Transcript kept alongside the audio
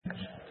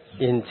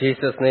In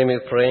Jesus' name we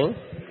pray.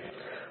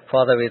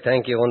 Father, we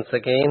thank you once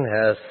again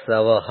as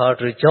our heart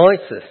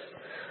rejoices,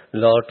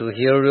 Lord, to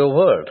hear your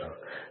word.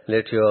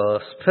 Let your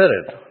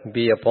spirit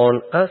be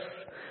upon us.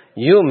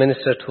 You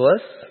minister to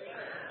us.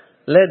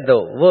 Let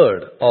the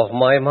word of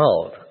my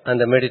mouth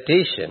and the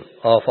meditation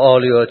of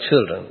all your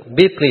children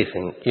be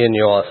pleasing in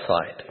your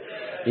sight.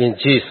 In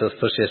Jesus'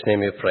 precious name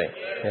we pray.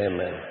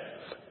 Amen.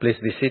 Please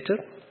be seated.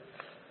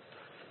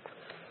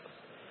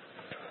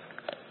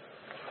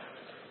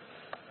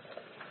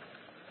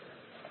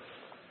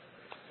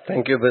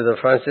 Thank you, Brother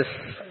Francis,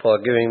 for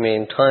giving me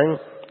in time.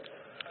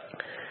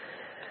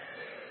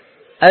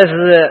 As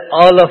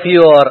all of you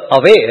are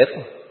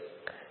aware,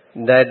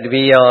 that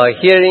we are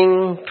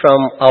hearing from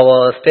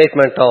our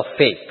statement of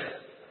faith.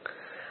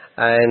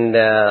 And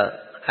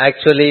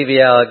actually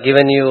we are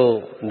giving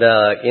you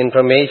the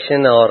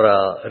information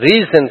or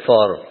reason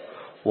for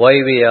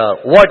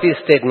what is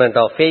statement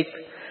of faith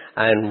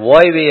and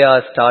why we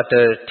are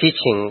started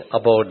teaching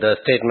about the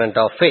statement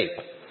of faith.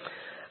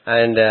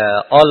 And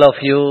all of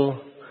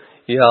you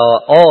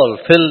are all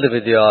filled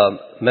with your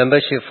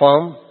membership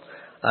form,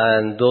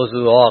 and those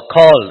who are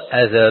called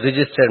as a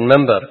registered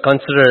member,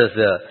 considered as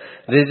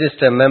a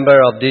registered member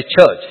of the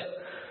church.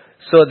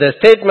 So the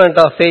statement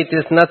of faith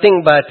is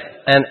nothing but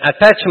an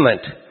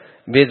attachment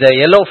with a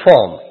yellow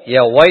form.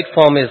 A white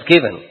form is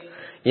given.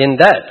 In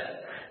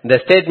that, the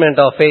statement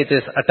of faith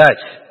is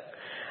attached.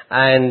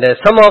 And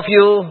some of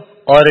you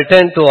are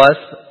returned to us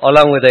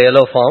along with the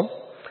yellow form.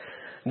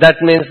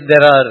 That means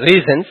there are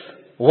reasons.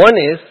 One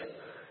is,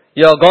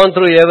 you have gone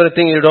through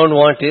everything, you don't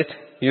want it,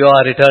 you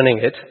are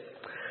returning it.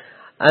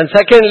 And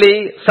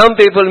secondly, some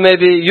people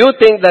maybe you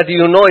think that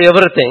you know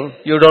everything,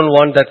 you don't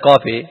want that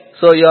copy,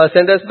 so you are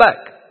sent us back.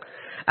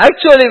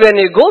 Actually, when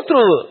you go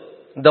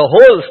through the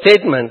whole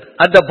statement,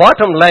 at the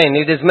bottom line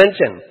it is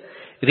mentioned,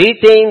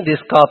 retain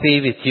this copy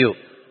with you.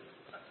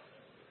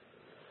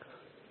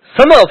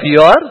 Some of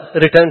you are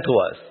returned to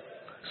us.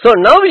 So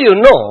now you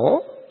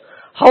know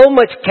how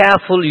much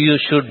careful you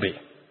should be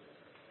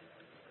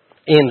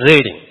in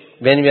reading.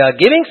 When we are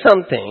giving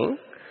something,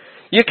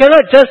 you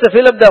cannot just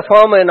fill up the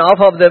form and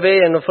off of the way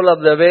and full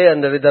of the way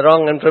and with the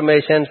wrong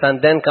information and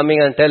then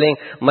coming and telling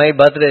my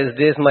birthday is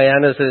this, my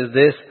anniversary is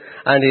this,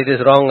 and it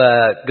is wrong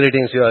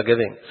greetings you are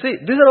giving. See,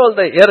 these are all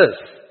the errors.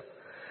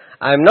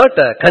 I am not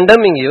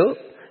condemning you,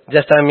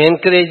 just I am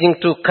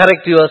encouraging to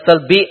correct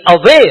yourself. Be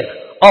aware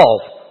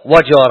of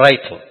what you are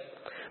writing.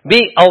 Be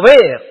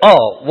aware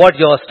of what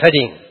you are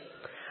studying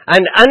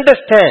and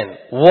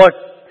understand what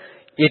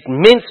it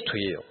means to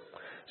you.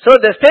 So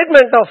the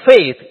statement of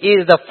faith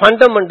is the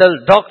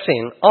fundamental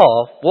doctrine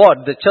of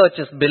what the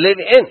churches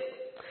believe in.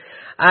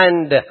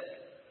 And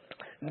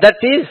that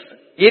means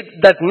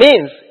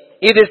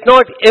it is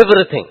not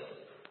everything.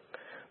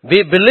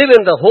 We believe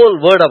in the whole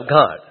word of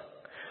God.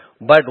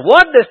 But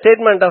what the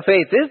statement of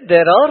faith is,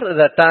 there are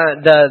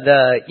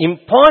the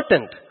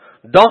important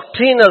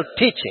doctrinal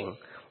teaching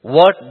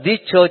what the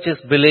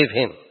churches believe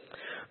in.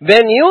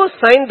 When you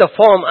sign the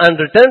form and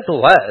return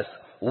to us,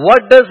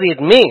 what does it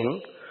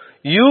mean?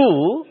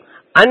 You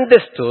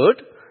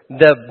understood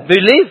the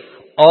belief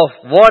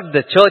of what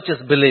the church is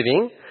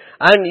believing,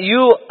 and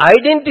you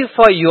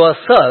identify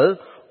yourself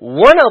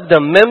one of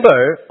the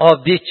member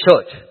of the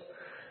church.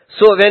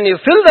 So when you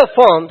fill the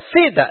form,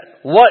 see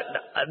that what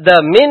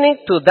the meaning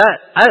to that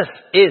us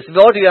is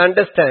what you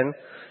understand.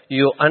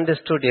 You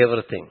understood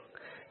everything.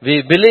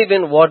 We believe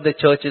in what the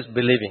church is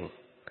believing,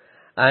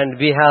 and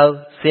we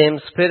have same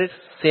spirit,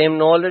 same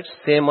knowledge,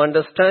 same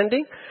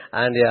understanding,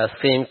 and we have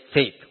same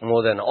faith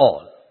more than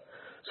all.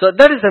 So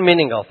that is the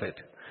meaning of it.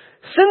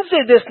 Since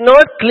it is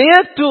not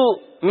clear to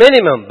many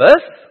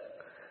members,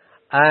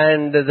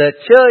 and the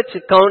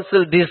church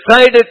council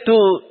decided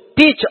to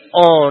teach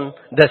on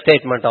the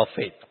statement of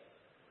faith.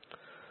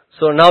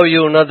 So now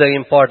you know the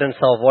importance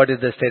of what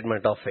is the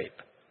statement of faith.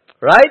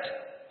 Right?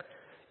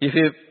 If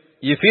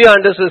you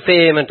understood,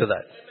 say amen to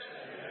that.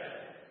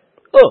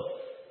 Oh.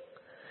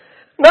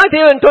 Not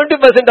even 20%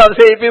 of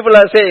people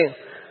are saying,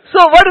 so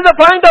what is the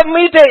point of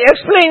me to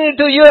explain it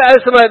to you as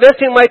my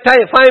wasting my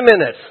time, 5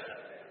 minutes?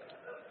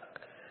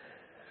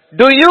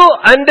 Do you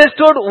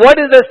understood what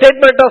is the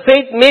statement of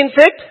faith means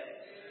it?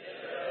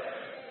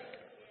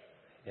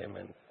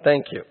 Amen.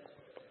 Thank you.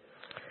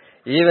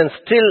 Even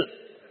still,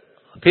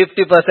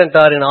 50%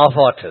 are in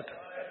half-hearted.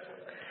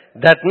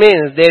 That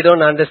means they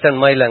don't understand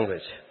my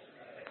language,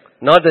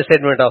 not the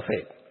statement of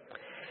faith.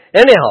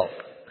 Anyhow,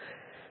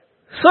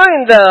 so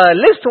in the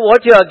list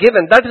what you are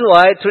given, that is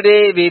why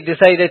today we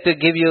decided to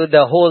give you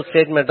the whole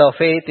statement of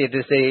faith. It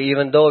is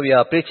even though we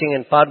are preaching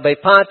in part by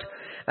part,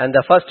 and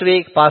the first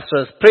week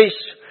pastors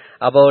preached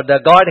about the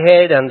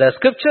Godhead and the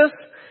scriptures,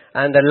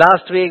 and the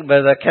last week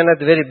Brother Kenneth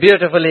very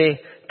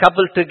beautifully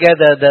coupled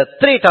together the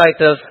three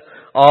titles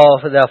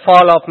of the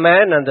fall of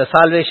man and the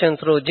salvation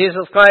through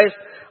Jesus Christ,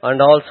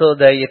 and also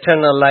the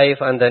eternal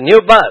life and the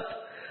new birth.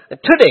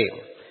 Today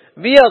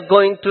we are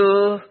going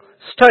to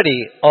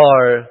study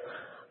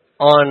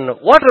on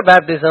water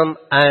baptism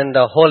and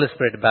the Holy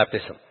Spirit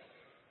baptism.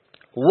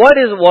 What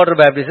is water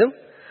baptism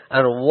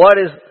and what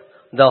is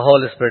the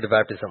Holy Spirit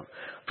baptism.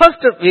 First,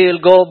 we will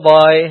go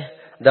by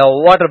the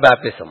water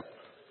baptism.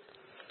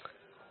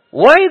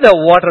 Why the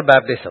water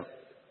baptism?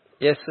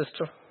 Yes,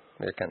 sister,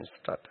 you can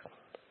start.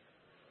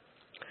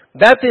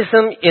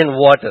 Baptism in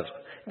water.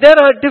 There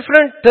are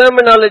different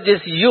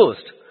terminologies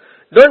used.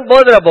 Don't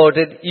bother about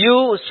it.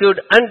 You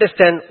should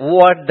understand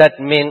what that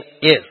meaning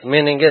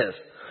is.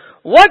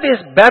 What is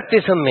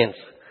baptism means?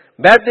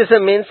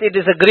 Baptism means, it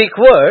is a Greek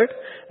word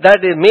that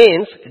it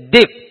means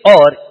dip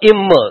or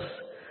immerse.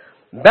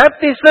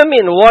 Baptism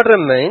in water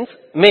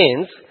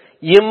means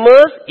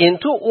immerse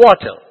into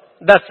water.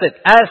 That's it.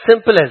 As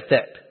simple as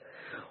that.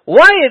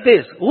 Why it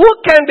is? Who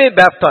can be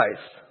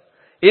baptized?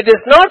 It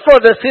is not for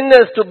the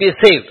sinners to be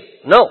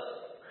saved. No.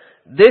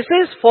 This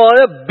is for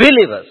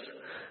believers.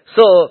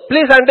 So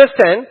please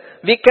understand,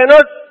 we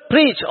cannot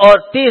preach or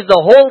teach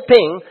the whole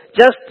thing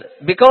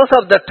just because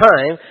of the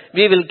time.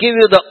 We will give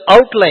you the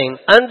outline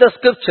and the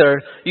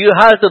scripture. You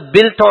have to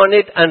build on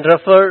it and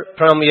refer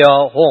from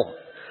your home.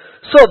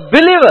 So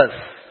believers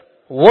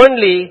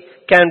only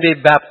can be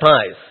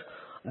baptized.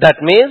 That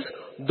means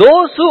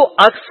those who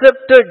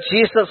accepted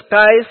Jesus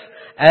Christ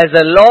as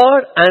a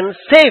Lord and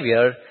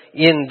Savior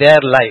in their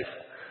life,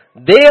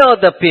 they are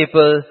the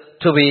people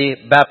to be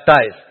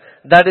baptized.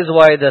 That is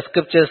why the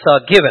scriptures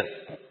are given.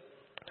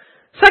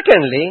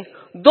 Secondly,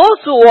 those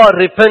who are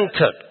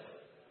repented,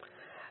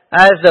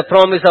 as the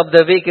promise of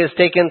the week is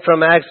taken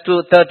from Acts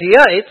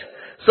 2:38,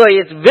 so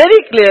it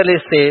very clearly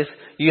says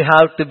you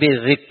have to be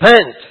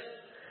repent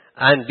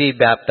and be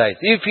baptized.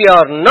 If you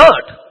are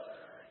not,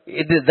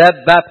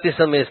 that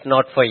baptism is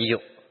not for you.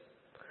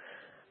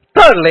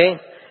 Thirdly,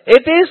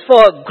 it is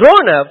for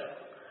grown-up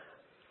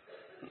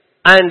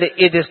and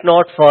it is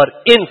not for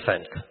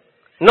infant,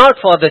 not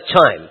for the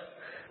child.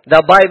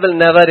 The Bible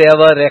never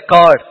ever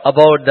records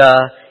about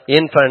the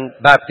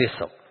infant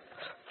baptism.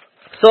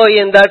 So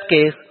in that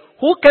case,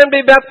 who can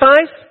be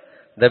baptized?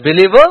 The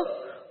believer,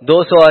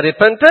 those who are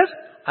repentant,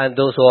 and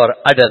those who are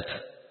adults.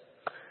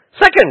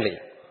 Secondly,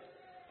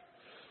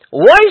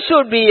 why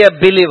should be a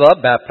believer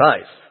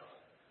baptized?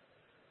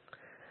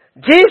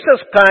 Jesus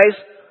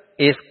Christ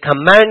is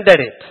commanded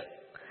it.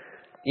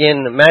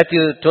 In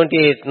Matthew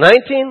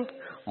 28:19,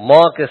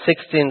 Mark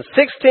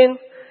 16:16,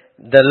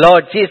 the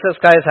Lord Jesus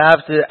Christ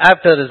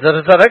after his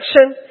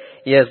resurrection,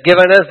 he has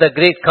given us the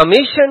Great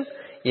Commission.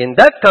 In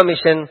that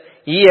commission,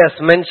 he has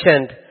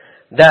mentioned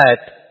that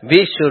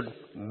we should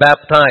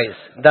baptize.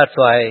 That's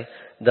why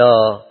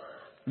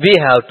we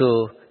have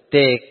to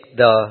take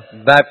the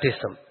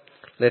baptism.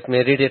 Let me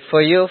read it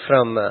for you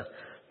from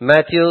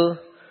Matthew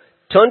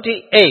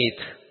 28,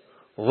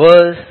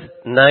 verse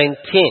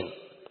 19.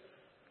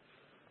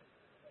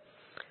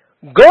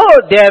 Go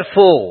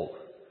therefore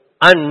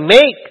and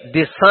make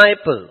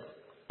disciples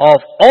of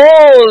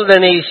all the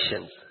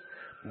nations,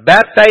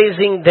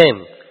 baptizing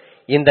them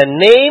in the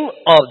name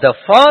of the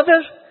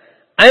Father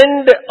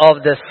and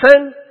of the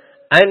Son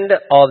and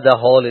of the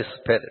Holy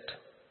Spirit.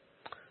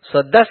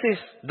 So that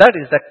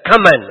is the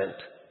commandment.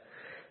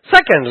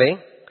 Secondly,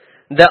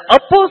 the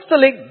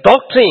apostolic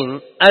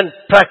doctrine and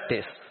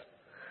practice.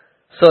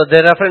 So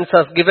the reference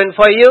is given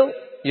for you.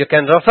 You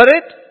can refer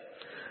it.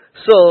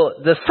 So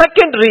the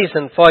second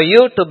reason for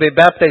you to be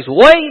baptized,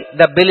 why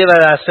the believer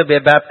has to be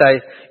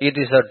baptized, it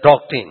is a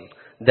doctrine.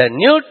 The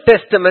New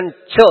Testament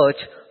church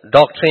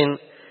doctrine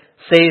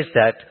says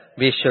that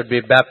we should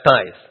be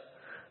baptized.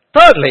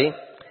 Thirdly,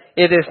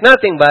 it is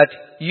nothing but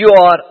you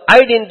are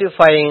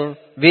identifying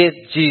with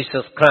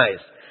Jesus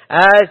Christ.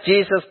 As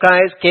Jesus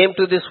Christ came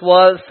to this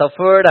world,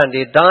 suffered and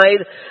he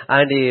died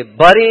and he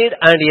buried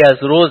and he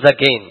has rose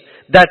again.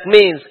 That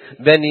means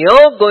when you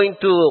are going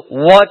to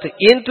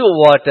into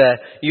water,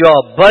 you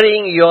are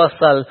burying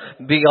yourself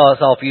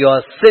because of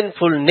your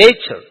sinful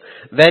nature.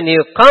 When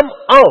you come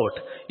out,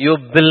 you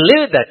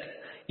believe that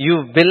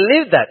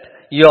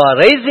you are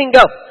raising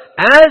up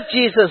as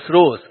Jesus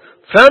rose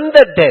from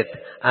the dead,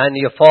 and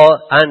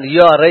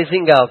you are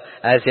rising up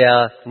as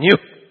a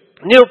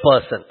new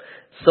person.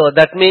 So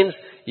that means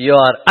you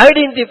are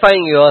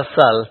identifying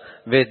yourself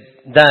with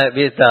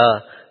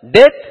the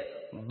death,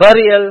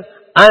 burial,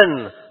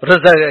 and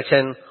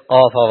resurrection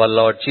of our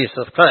Lord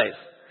Jesus Christ.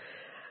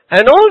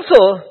 And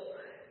also,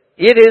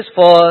 it is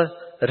for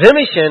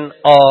remission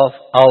of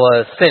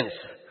our sins.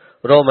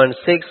 Romans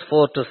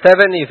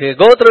 6:4-7, if you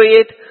go through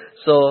it,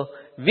 so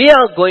we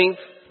are going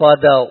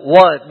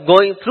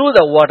through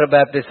the water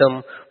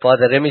baptism for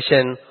the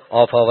remission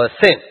of our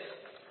sins.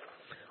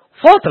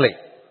 Fourthly,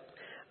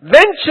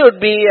 when should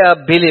be a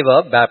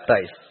believer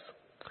baptized?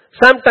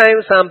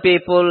 Sometimes some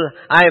people,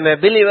 I am a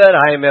believer,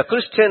 I am a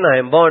Christian, I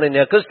am born in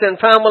a Christian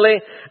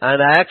family,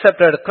 and I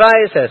accepted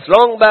Christ as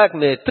long back,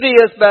 maybe 3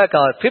 years back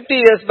or 50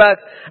 years back,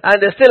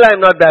 and still I am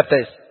not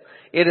baptized.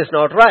 It is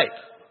not right.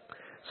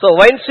 So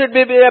when should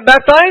we be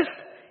baptized?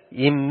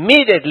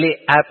 Immediately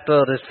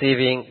after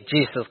receiving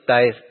Jesus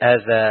Christ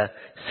as a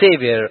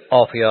Savior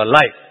of your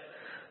life.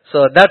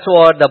 So that's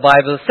what the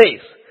Bible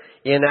says.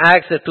 In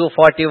Acts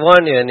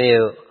 2:41, when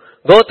you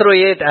go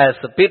through it, as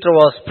Peter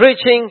was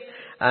preaching,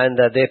 and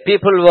the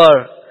people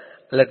were,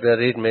 let me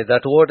read me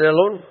that word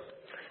alone.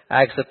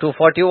 Acts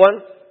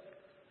 2:41.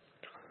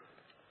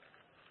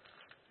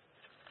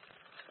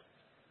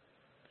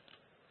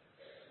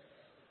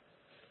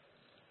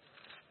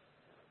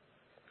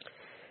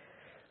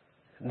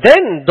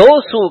 Then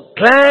those who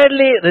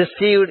gladly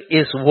received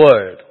his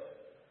word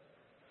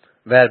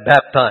were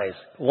baptized.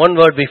 One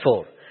word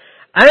before.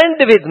 And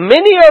with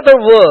many other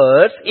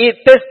words he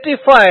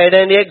testified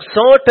and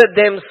exhorted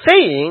them,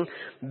 saying,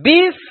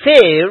 be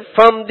saved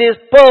from this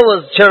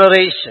perverse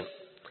generation.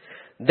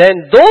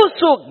 Then those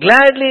who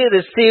gladly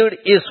received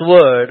his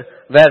word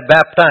were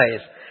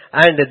baptized,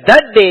 and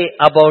that day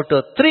about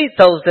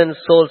 3,000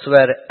 souls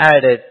were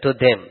added to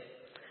them.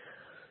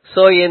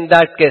 So in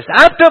that case,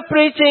 after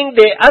preaching,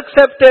 they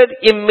accepted,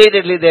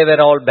 immediately they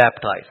were all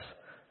baptized.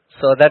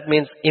 So that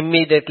means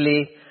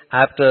immediately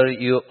after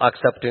you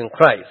accepting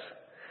Christ.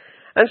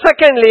 And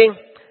secondly,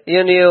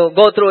 when you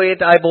go through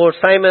it about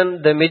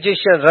Simon the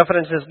magician,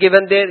 reference is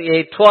given there,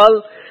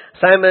 8:12.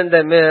 Simon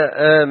the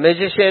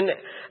magician,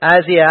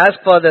 as he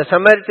asked for the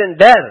Samaritan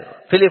there,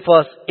 Philip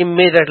was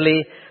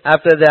immediately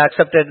after they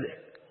accepted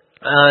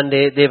and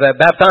they were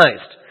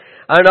baptized.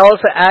 And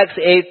also Acts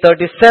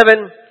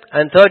 8:37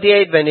 and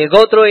 38, when you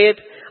go through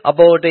it,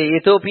 about the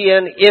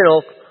Ethiopian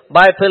eunuch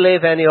by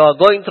Philip, and you are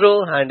going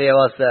through, and they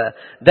found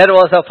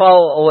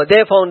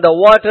the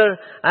water,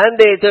 and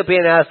the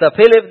Ethiopian asked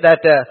Philip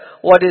that,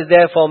 what is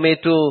there for me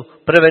to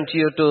prevent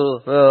you to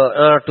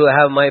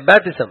have my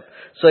baptism?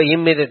 So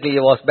immediately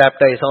he was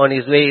baptized on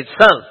his way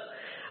itself.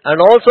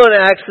 And also in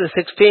Acts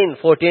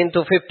 16:14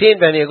 to 15,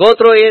 when you go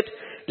through it,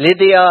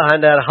 Lydia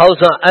and her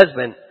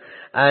husband,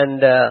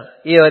 and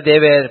here they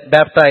were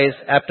baptized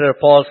after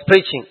Paul's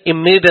preaching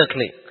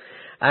immediately.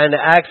 And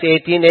Acts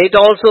 18:8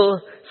 also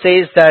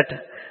says that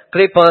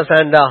Crippus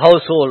and the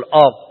household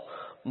of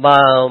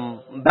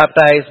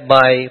baptized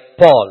by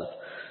Paul.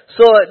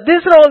 So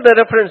these are all the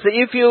references.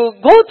 If you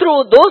go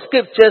through those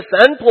scriptures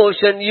and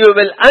portion, you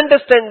will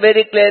understand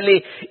very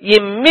clearly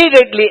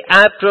immediately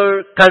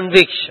after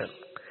conviction.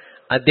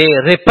 They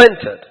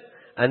repented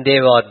and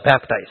they were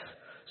baptized.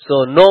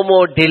 So no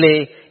more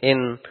delay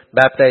in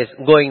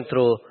going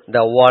through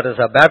the waters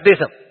of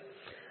baptism.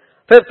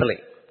 Fifthly,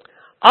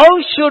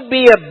 how should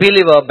be a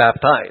believer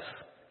baptized?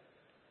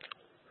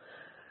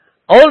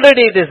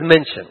 Already it is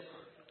mentioned.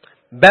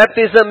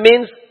 Baptism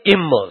means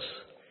immerse,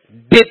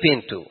 dip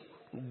into,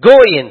 go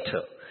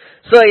into.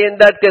 So in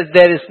that case,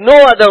 there is no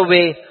other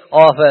way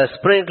of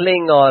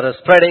sprinkling or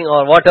spreading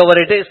or whatever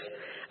it is,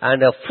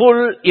 and a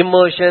full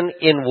immersion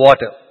in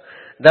water.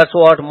 That's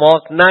what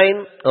Mark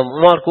 1,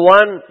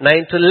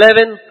 9 to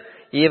 11,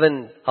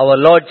 even our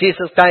Lord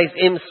Jesus Christ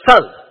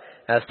himself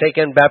has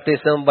taken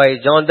baptism by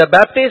John the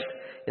Baptist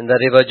in the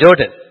river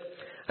Jordan.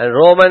 And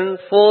Romans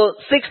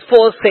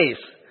 6:4 says,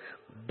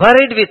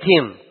 buried with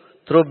him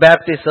through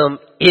baptism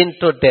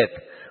into death.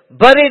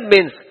 Buried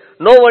means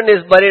no one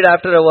is buried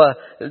after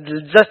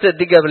just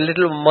dig a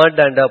little mud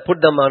and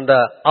put them on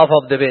the off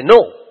of the way.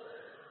 No.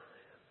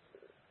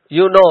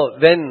 You know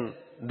when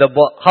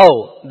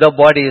how the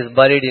body is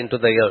buried into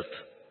the earth.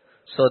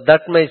 So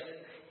that means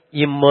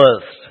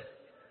immersed.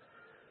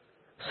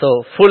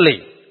 So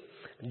fully,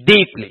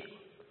 deeply.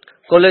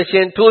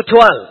 Colossians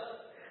 2:12.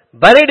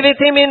 Buried with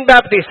him in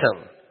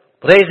baptism,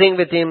 raising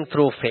with him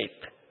through faith.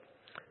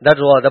 That's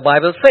what the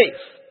Bible says.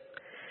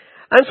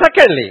 And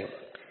secondly,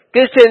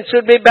 Christians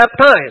should be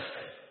baptized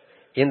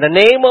in the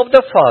name of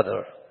the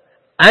Father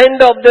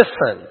and of the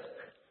Son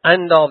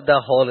and of the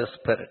Holy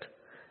Spirit.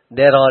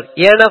 There are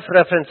enough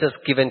references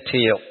given to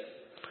you.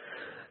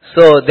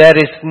 So there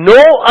is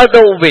no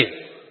other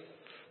way.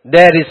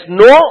 There is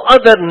no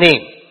other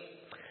name.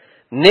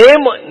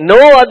 No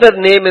other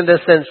name in the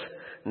sense,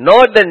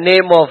 not the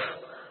name of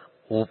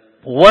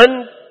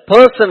one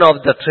person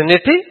of the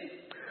Trinity,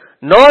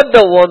 not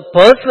the one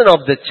person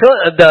of the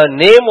church, the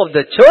name of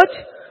the church,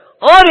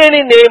 or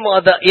any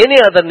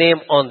other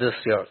name on this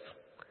earth.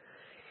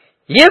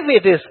 If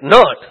it is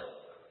not,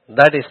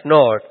 that is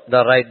not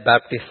the right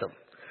baptism.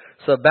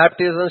 So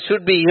baptism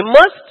should be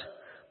immersed.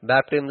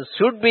 Baptism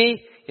should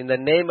be in the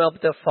name of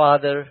the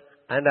Father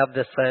and of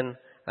the Son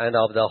and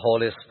of the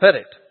Holy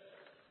Spirit.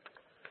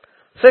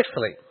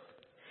 Sixthly,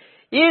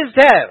 is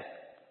there,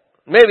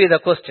 maybe the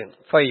question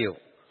for you,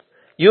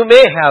 you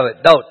may have a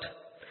doubt,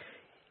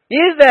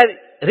 is there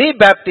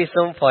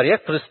rebaptism for a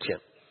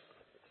Christian?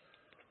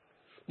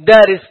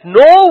 There is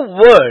no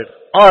word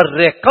or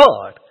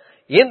record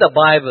in the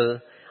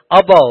Bible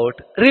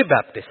about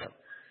rebaptism.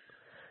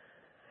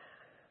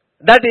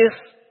 That is,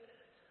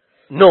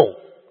 no.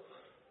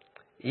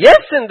 Yes,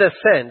 in the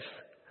sense,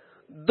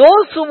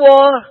 those who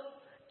are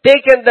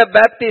taken the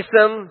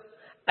baptism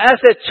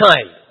as a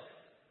child,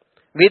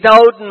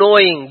 without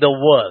knowing the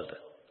world,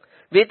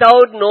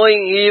 without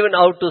knowing even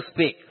how to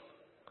speak,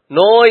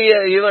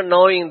 even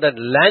knowing the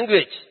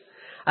language,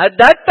 at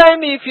that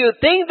time if you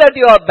think that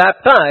you are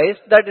baptized,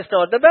 that is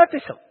not the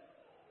baptism.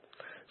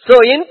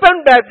 So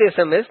infant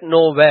baptism is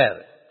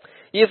nowhere.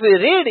 If we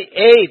read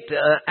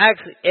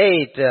Acts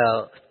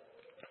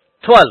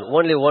 8:12,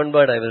 only one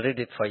word I will read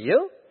it for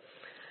you.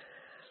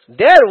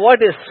 There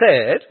what is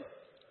said,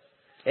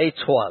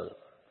 8:12.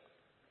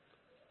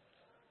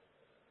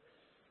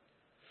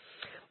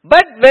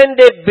 But when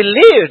they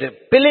believed,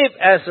 Philip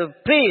as a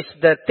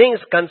priest, the things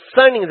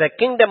concerning the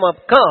kingdom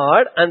of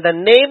God and the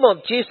name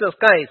of Jesus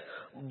Christ,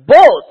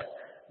 both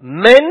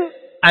men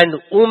and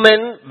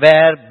women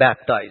were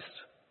baptized.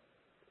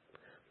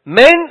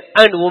 Men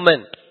and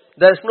women.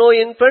 There is no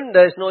infant,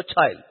 there is no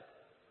child.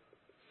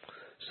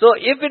 So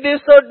if it is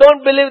so,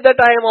 don't believe that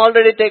I am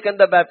already taken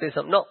the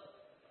baptism. No,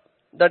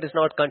 that is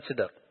not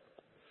considered.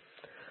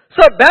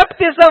 So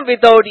baptism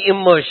without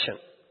immersion.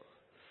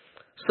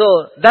 So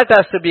that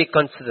has to be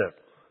considered.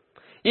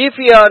 If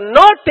you are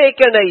not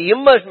taken a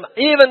immersion,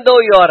 even though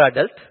you are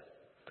adult,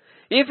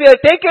 if you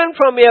are taken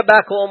from your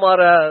back home or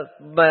a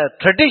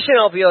tradition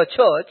of your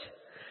church,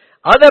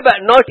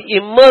 not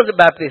immersed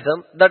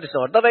baptism, that is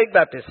not the right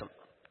baptism.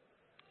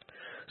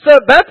 So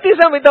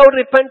baptism without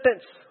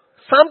repentance.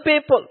 Some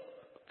people,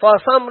 for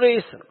some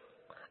reason,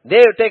 they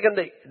have taken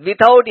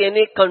without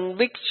any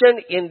conviction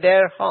in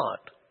their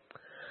heart,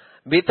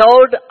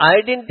 without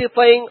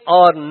identifying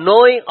or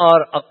knowing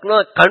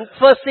or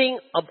confessing,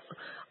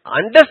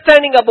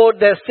 understanding about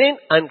their sin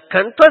and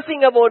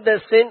confessing about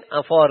their sin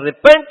for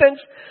repentance,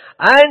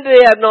 and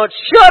they are not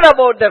sure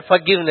about their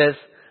forgiveness,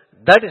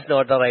 that is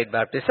not the right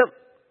baptism.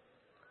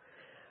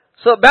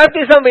 So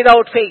baptism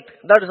without faith,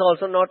 that is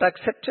also not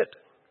accepted.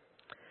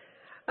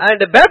 And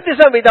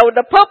baptism without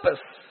the purpose,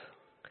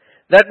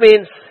 that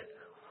means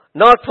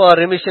not for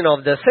remission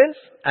of the sins,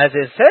 as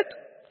I said.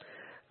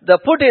 The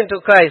put into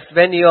Christ,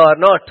 when you are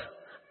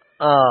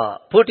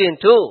not put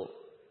into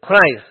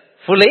Christ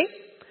fully,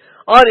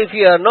 or if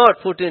you are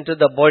not put into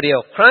the body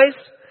of Christ.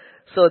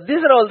 So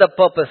these are all the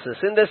purposes.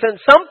 In the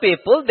sense, some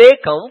people, they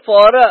come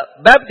for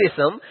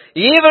baptism,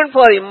 even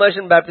for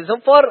immersion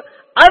baptism, for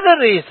other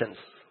reasons.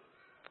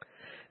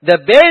 The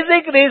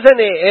basic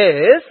reason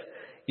is,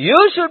 you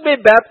should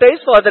be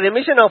baptized for the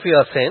remission of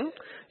your sin.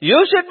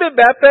 You should be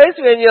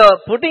baptized when you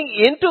are putting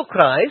into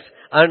Christ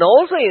and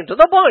also into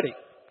the body.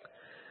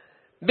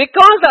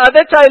 Because the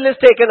other child is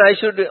taken,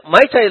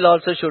 my child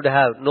also should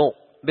have. No,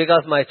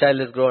 because my child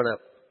is grown up.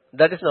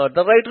 That is not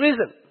the right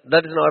reason.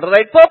 That is not the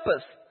right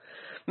purpose.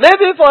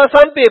 Maybe for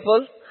some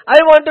people, I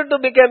wanted to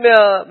become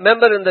a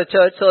member in the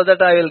church so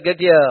that I will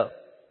get a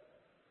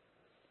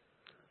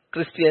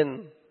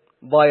Christian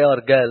boy or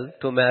girl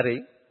to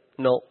marry.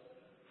 No,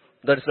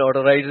 that is not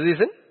the right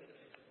reason.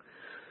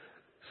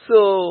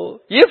 So,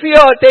 if you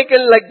are taken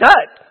like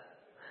that,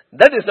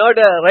 that is not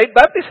a right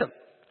baptism.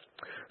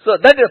 So,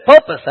 that is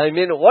purpose. I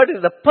mean, what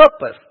is the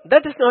purpose?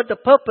 That is not the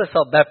purpose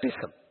of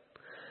baptism.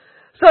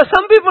 So,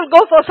 some people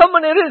go for so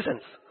many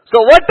reasons.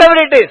 So, whatever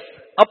it is,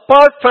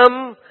 apart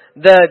from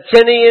the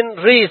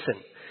genuine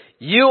reason,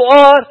 you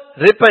are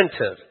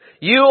repentant.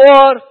 You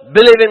are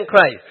believe in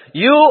Christ.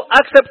 You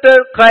accepted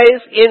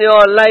Christ in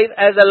your life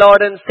as a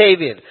Lord and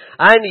Savior.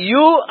 And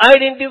you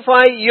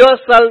identify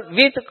yourself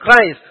with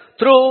Christ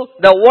through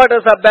the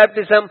waters of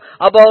baptism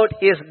about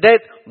His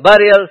death,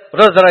 burial,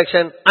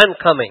 resurrection and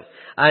coming.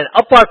 And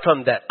apart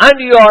from that, and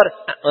you are,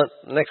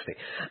 next thing.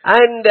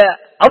 And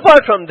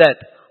apart from that,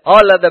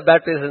 all other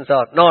baptisms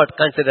are not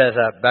considered as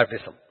a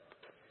baptism.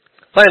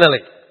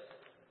 Finally,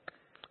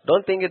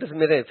 don't think it is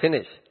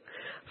finished.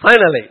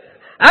 Finally,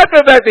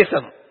 after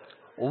baptism,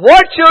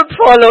 what should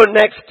follow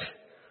next?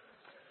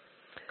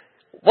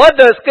 What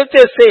the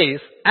scripture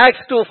says, Acts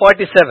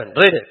 2:47.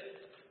 Read it.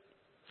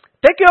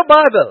 Take your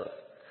Bible.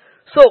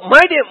 So,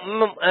 my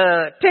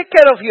dear, take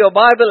care of your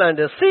Bible and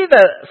see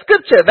the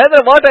scripture,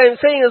 whether what I am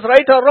saying is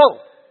right or wrong.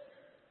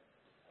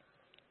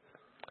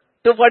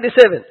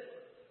 2:47.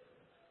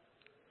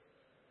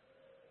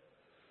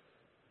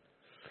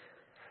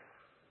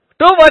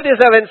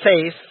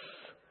 says,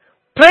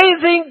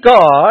 praising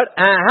God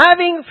and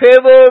having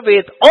favor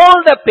with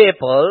all the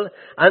people,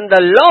 and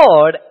the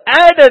Lord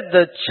added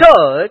the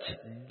church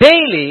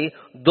daily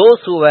those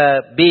who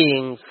were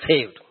being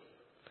saved.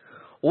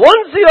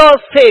 Once you are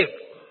saved,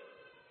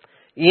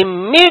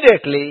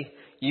 immediately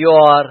you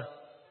are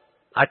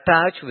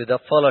attached with the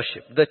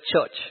fellowship, the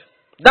church.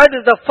 That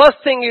is the first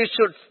thing you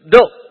should do.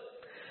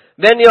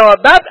 When you are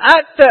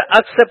after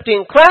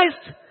accepting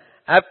Christ,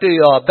 after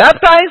you are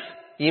baptized,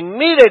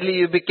 immediately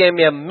you became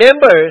a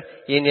member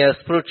in a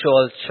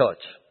spiritual church.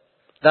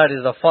 That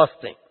is the first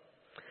thing.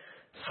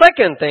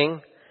 Second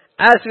thing,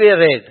 as we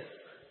read,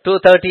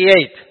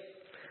 2:38,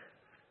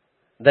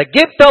 the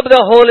gift of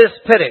the Holy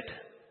Spirit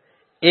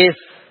is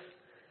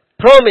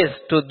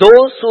promised to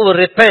those who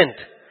repent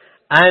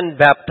and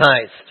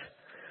baptized.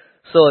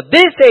 So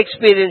this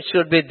experience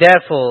should be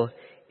therefore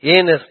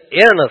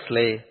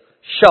earnestly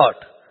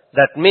sought.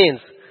 That means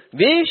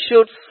we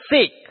should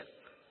seek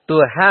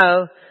to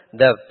have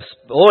the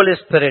Holy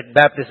Spirit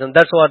baptism.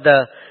 That's what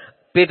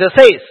Peter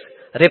says.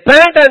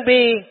 Repent and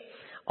be,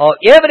 or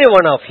every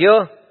one of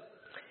you,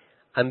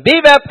 and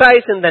be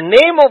baptized in the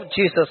name of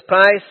Jesus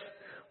Christ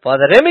for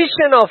the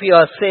remission of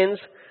your sins,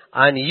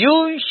 and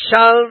you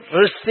shall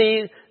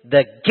receive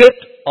the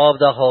gift of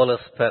the Holy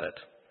Spirit.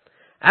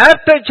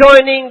 After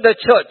joining the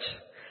church,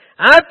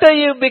 after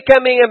you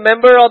becoming a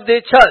member of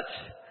the church,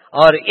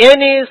 or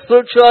any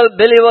spiritual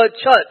believer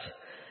church,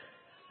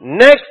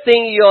 next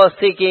thing you are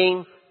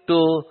seeking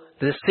to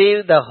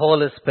receive the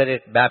Holy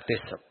Spirit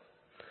baptism.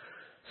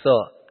 So,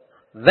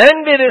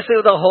 when we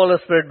receive the Holy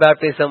Spirit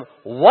baptism,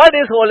 what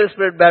is Holy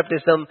Spirit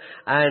baptism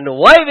and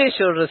why we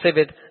should receive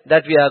it,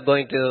 that we are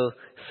going to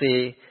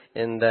see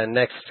in the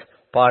next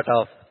part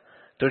of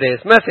today's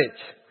message.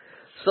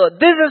 So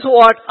this is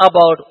what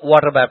about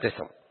water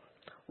baptism.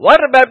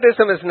 Water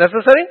baptism is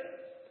necessary.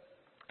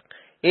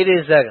 It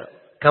is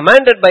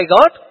commanded by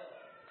God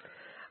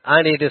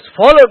and it is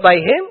followed by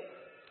Him,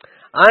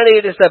 and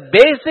it is a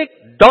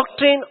basic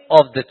doctrine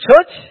of the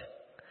church,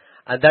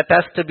 and that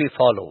has to be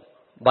followed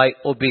by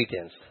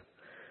obedience.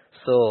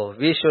 So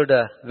we should,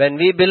 when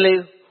we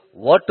believe,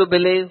 what to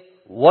believe,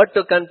 what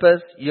to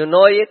confess, you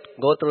know it,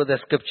 go through the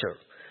scripture.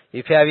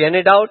 If you have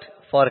any doubt,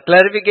 for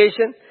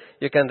clarification,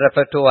 you can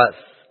refer to us.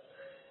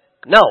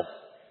 Now,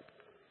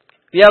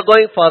 we are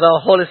going for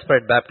the Holy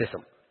Spirit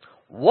baptism.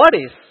 What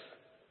is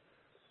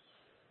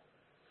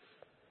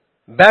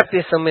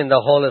baptism in the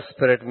Holy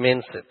Spirit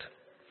means it?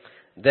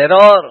 There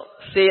are,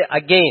 say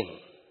again,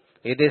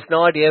 it is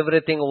not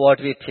everything what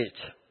we teach.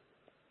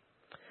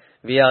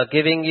 We are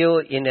giving you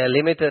in a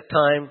limited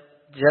time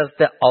just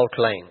the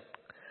outline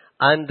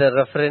and the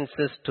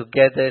references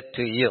together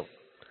to you.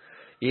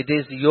 It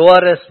is your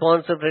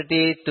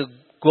responsibility to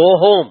go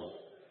home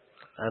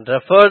and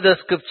refer the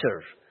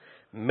scripture,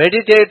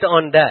 meditate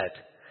on that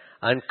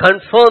and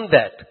confirm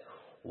that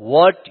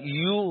what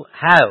you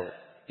have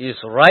is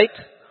right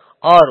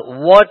or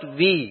what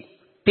we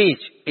teach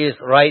is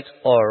right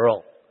or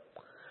wrong.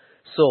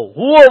 So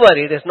whoever,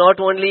 it is not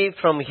only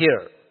from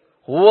here,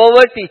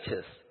 whoever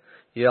teaches,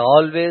 you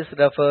always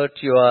refer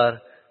to your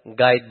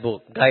guide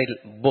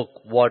book,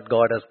 what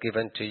God has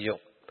given to you.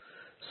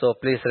 So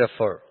please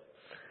refer.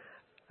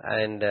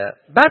 And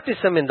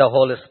baptism in the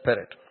Holy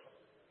Spirit.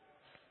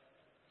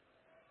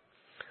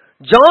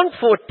 John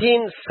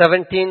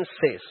 14:17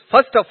 says,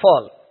 first of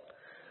all,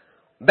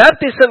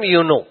 baptism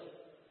you know,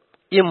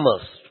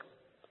 immersed.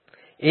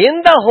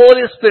 In the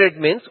Holy Spirit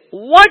means,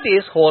 what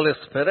is Holy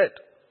Spirit?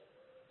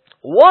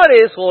 What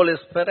is Holy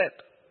Spirit?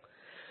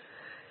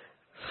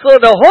 So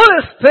the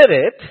Holy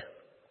Spirit,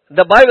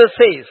 the Bible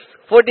says,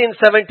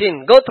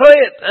 14:17, go through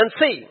it and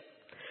see.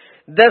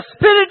 The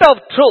Spirit of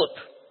truth,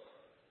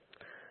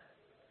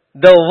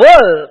 the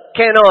world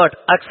cannot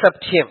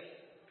accept Him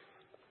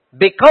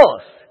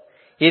because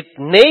it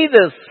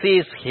neither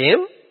sees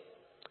Him,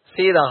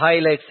 see the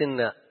highlights in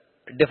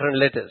different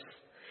letters.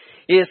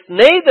 It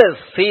neither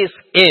sees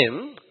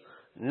Him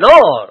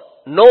nor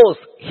knows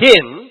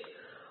Him,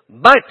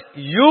 but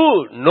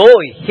you know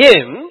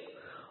Him,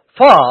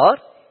 for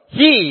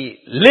He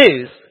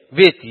lives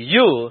with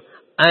you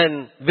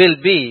and will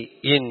be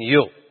in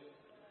you.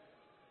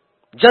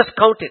 Just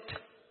count it.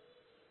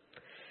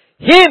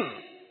 Him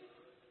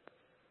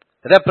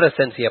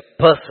represents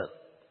a person.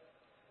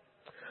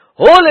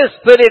 Holy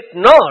Spirit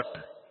not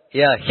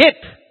a hit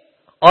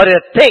or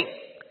a thing.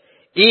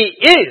 He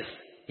is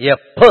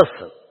a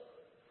person.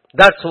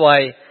 That's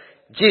why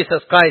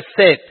Jesus Christ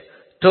said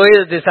to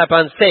His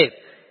disciples, said,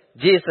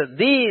 Jesus,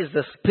 He is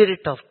the Spirit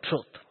of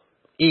truth.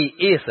 He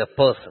is a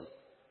person.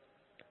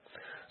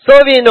 So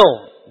we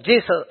know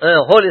Jesus,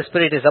 Holy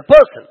Spirit is a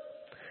person.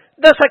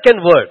 The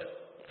second word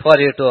for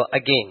you to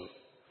again.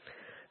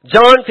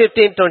 John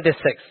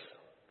 15:26.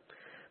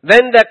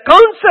 When the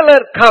Counselor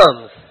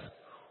comes,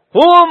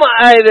 whom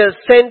I will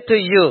send to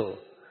you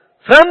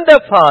from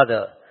the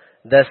Father,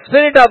 the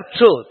Spirit of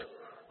truth,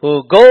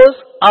 who goes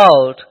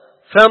out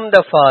from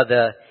the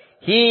Father,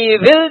 He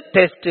will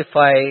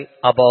testify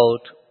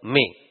about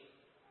me.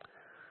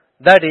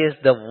 That is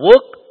the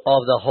work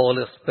of the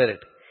Holy Spirit.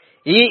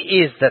 He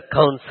is the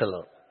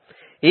Counselor.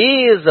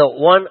 He is the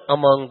one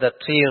among the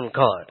triune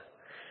God.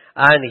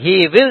 And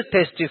He will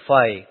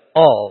testify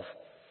of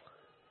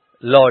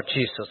Lord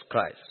Jesus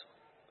Christ.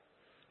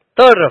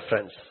 Third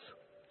reference.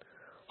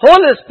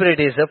 Holy Spirit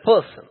is a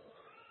person.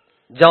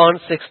 John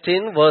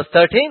 16 verse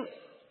 13.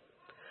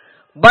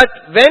 But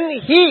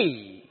when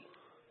He,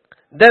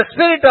 the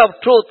Spirit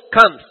of truth,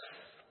 comes,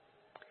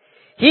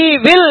 He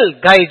will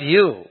guide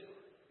you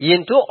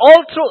into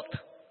all truth.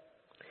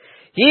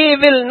 He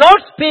will not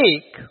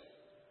speak,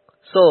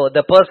 so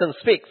the person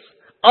speaks,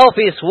 of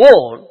his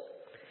own.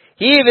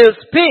 He will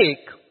speak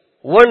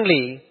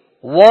only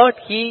what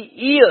he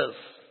hears.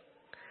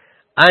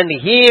 And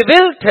He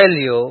will tell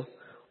you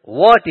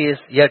what is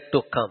yet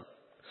to come.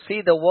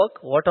 See the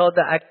work? What are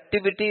the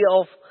activity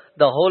of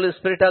the Holy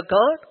Spirit of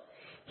God?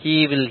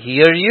 He will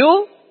hear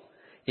you,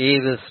 He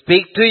will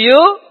speak to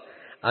you,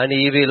 and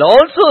He will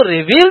also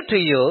reveal to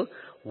you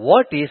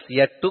what is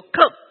yet to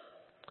come.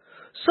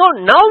 So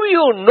now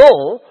you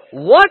know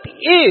what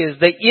is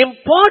the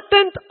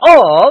importance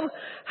of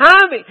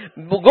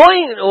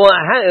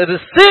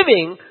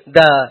receiving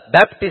the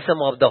baptism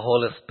of the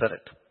Holy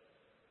Spirit.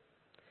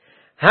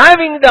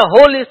 Having the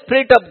Holy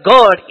Spirit of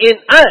God in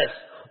us,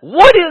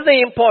 what is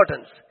the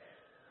importance?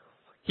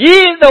 He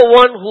is the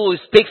one who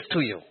speaks to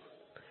you.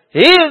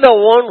 He is the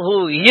one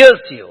who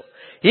hears you.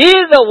 He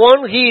is the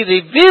one, He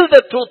reveals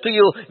the truth to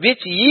you, which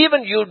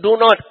even you do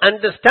not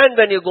understand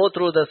when you go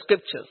through the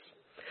scriptures.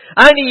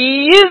 And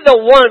He is the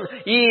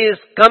one, He is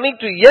coming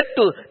to yet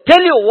to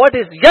tell you what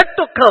is yet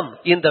to come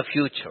in the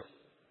future.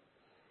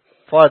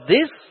 For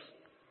this,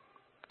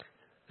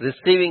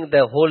 receiving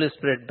the Holy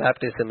Spirit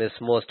baptism is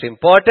most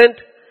important,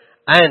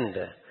 and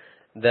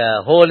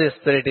the Holy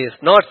Spirit is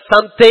not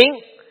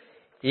something,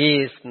 He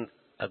is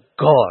a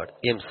God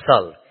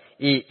Himself.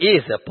 He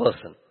is a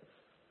person.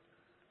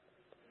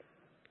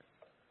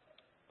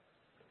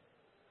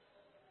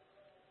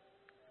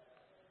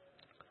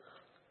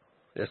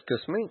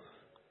 Excuse me.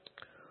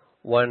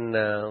 One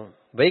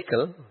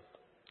vehicle,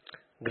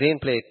 green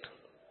plate,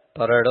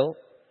 Parado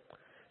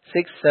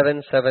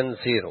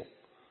 6770.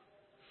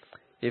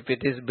 If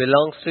it is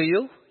belongs to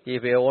you,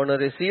 if your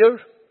owner is here,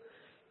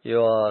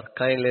 you are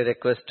kindly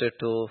requested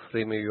to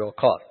remove your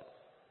car.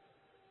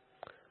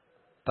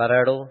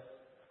 Parado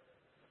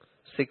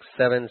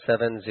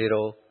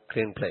 6770,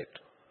 green plate,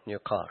 your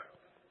car.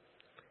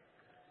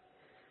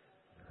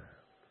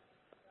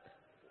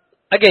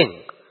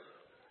 Again,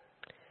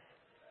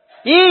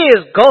 He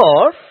is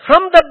God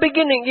from the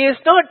beginning. He is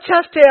not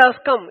just He has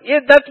come.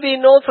 That we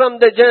know from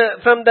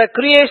the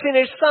creation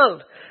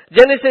itself.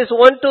 Genesis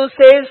 1:2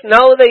 says,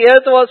 now the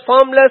earth was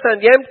formless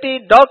and empty,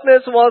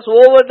 darkness was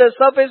over the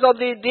surface of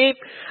the deep,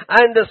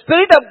 and the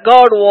Spirit of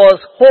God was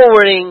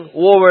hovering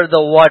over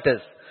the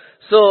waters.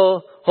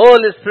 So,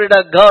 Holy Spirit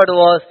of God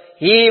was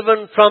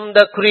even from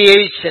the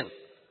creation.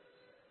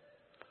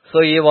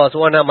 So, He was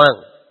one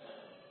among.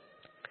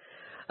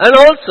 And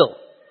also,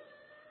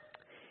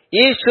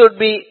 He should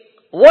be,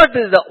 what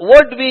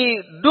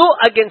we do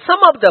against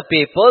some of the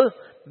people,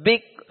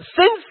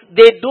 since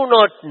they do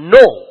not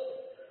know,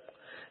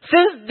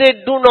 since they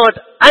do not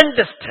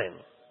understand,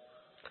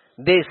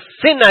 they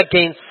sin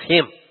against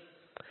Him.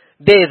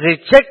 They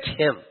reject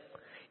Him.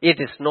 It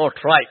is not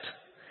right.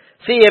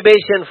 See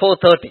Ephesians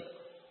 4:30.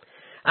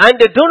 And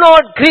do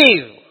not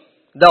grieve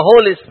the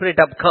Holy Spirit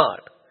of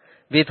God,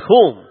 with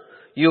whom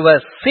you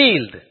were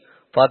sealed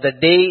for the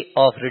day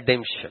of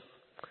redemption.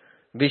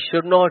 We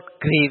should not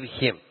grieve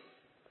Him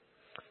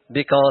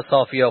because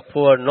of your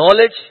poor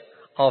knowledge,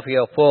 of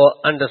your poor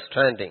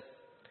understanding.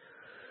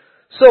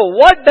 So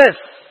what does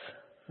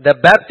the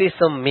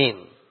baptism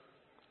mean?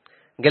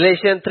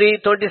 Galatians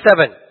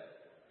 3:27.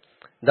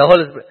 The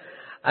Holy Spirit.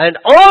 And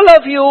all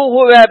of you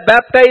who were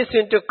baptized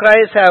into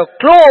Christ have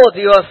clothed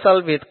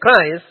yourself with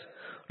Christ.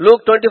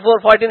 Luke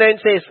 24:49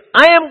 says,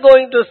 I am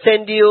going to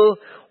send you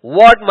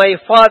what my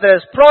Father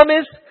has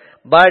promised,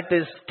 but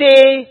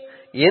stay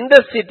in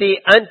the city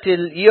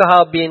until you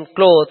have been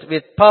clothed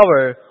with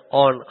power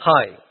on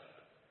high.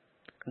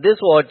 This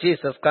is what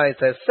Jesus Christ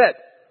has said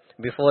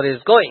before He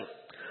is going.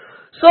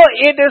 So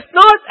it is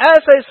not,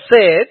 as I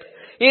said,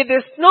 it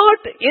is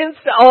not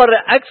or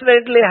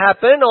accidentally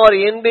happened or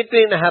in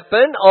between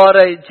happened or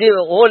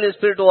Holy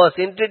Spirit was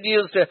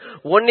introduced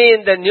only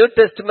in the New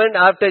Testament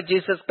after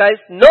Jesus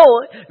Christ.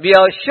 No, we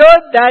are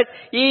sure that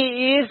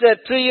He is a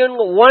triune,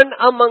 one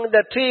among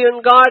the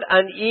triune God,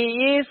 and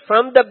He is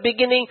from the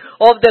beginning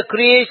of the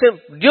creation,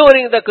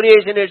 during the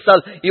creation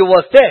itself, He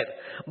was there.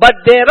 But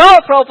there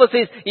are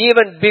prophecies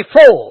even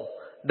before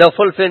the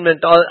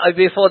fulfillment or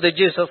before the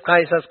Jesus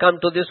Christ has come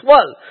to this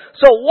world.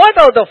 So what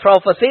are the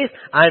prophecies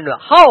and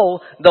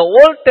how the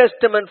Old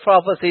Testament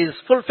prophecy is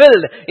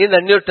fulfilled in the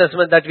New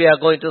Testament that we are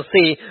going to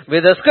see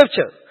with the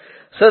scripture.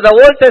 So the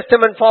Old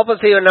Testament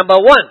prophecy number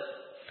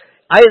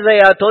 1,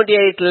 Isaiah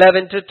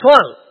 28:11-12.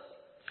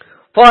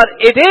 For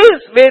it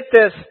is with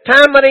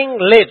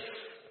stammering lips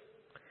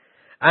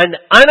and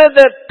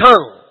another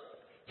tongue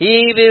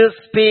He will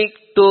speak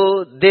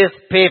to this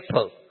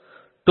people,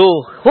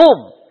 to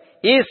whom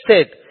He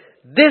said,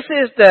 this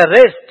is the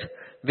rest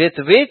with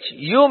which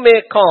you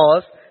may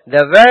cause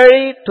the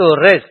weary to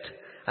rest.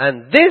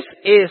 And this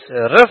is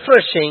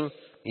refreshing,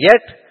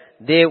 yet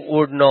they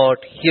would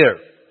not hear.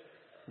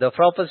 The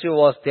prophecy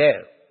was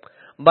there.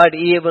 But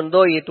even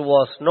though it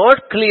was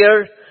not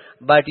clear,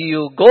 but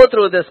you go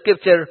through the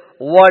scripture,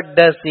 what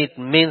does it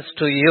mean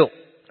to you?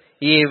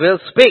 He will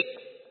speak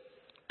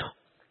to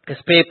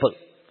His people.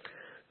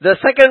 The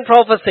second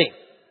prophecy,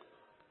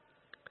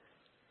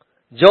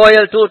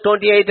 Joel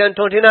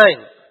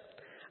 2:28-29.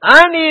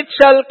 And it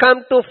shall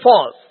come to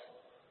pass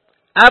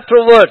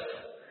afterwards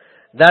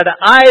that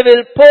I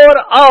will pour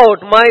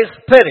out my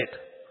Spirit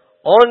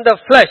on the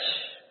flesh,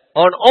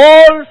 on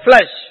all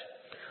flesh.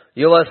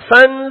 Your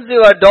sons,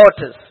 your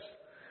daughters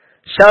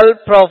shall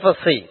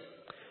prophesy.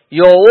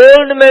 Your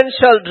old men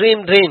shall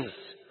dream dreams.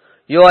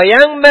 Your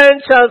young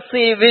men shall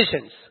see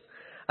visions.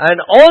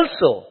 And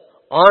also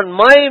on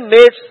my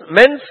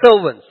men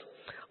servants,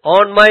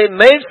 on my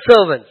maid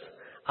servants,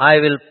 I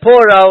will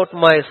pour out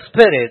my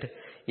Spirit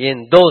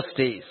in those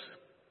days.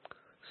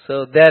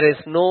 So there is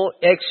no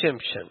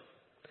exemption.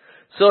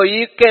 So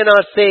you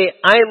cannot say,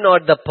 I am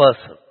not the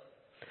person.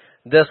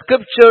 The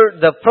scripture,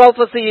 the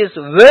prophecy is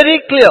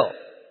very clear.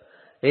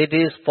 It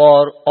is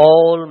for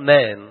all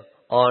men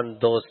on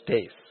those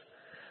days.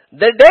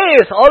 The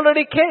days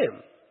already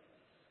came.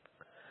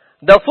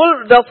 The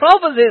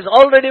prophecy is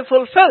already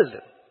fulfilled.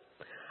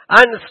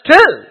 And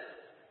still,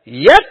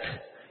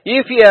 yet,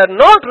 if you are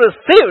not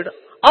received,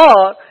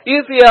 or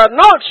if you are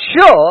not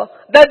sure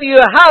that you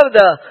have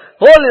the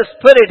Holy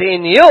Spirit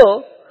in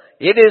you,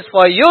 it is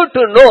for you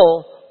to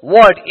know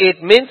what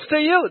it means to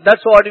you.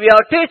 That's what we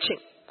are teaching.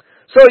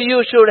 So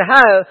you should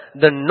have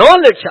the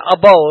knowledge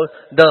about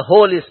the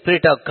Holy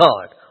Spirit of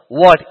God.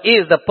 What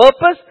is the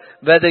purpose,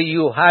 whether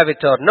you have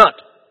it or not.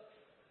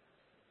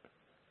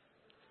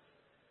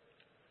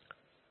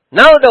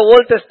 Now the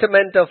Old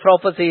Testament of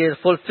prophecy is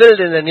fulfilled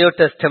in the New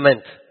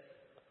Testament.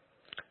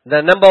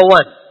 The number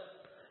one,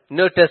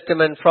 New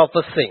Testament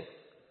prophecy.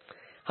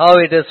 How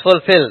it is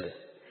fulfilled.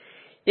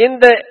 In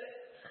the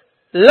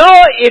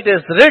law it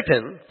is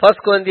written, 1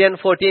 Corinthians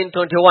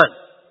 14:21.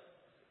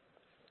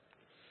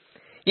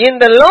 In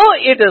the law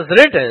it is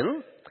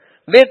written,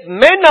 with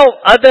men of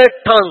other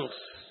tongues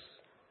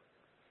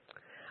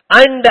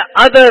and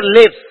other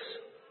lips.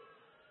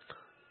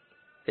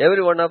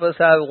 Every one of us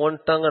have one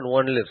tongue and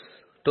one lips.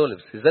 Two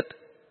lips, is it?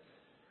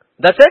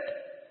 That's it?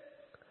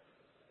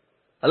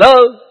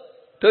 Hello?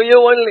 To you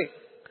only.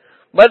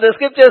 But the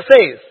scripture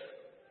says,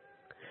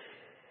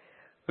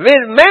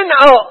 with men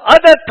of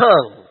other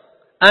tongue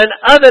and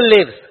other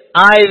lips,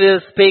 I will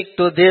speak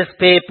to this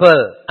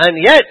people, and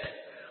yet,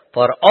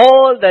 for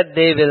all that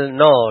they will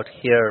not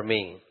hear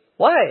me.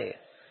 Why?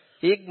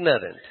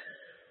 Ignorant.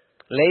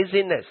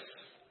 Laziness.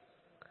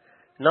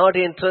 Not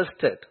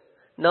interested.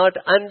 Not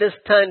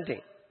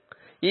understanding.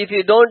 If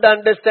you don't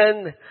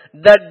understand,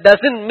 that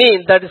doesn't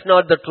mean that is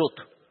not the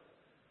truth.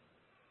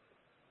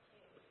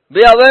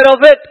 Be aware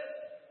of it.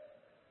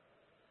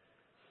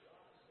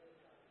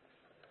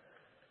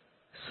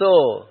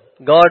 So,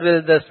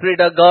 the Spirit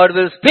of God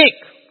will speak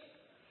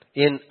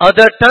in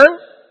other tongue,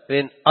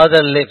 in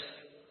other lips.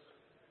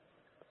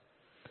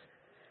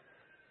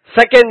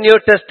 Second New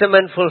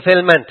Testament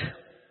fulfillment.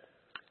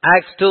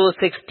 Acts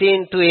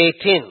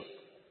 2:16-18.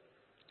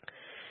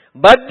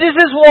 But this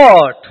is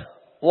what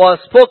was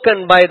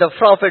spoken by the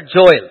prophet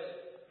Joel.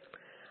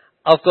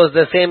 Of course,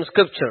 the same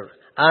scripture.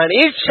 And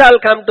it shall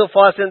come to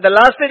pass in the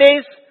last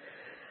days,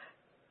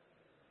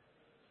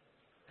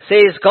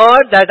 says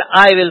God, that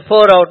I will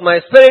pour out my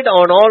Spirit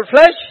on all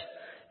flesh.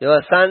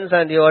 Your sons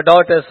and your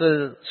daughters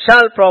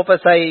shall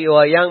prophesy,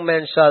 your young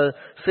men shall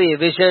see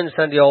visions,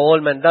 and your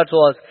old men. That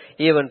was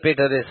even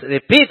Peter is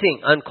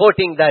repeating and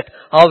quoting that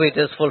how it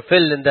is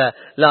fulfilled in the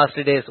last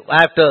days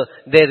after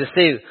they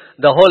receive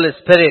the Holy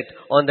Spirit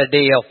on the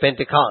day of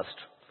Pentecost.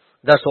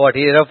 That's what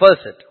he refers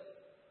it.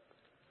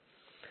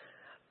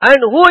 And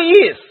who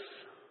is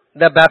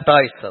the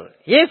baptizer?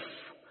 If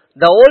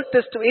the Old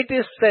Testament, it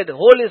is said,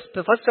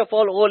 first of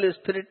all, Holy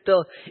Spirit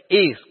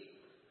is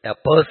a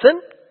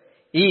person.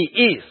 He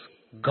is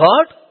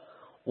God,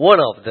 one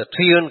of the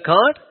triune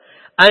God,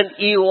 and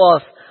He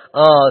was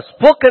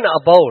spoken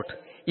about.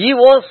 He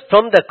was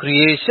from the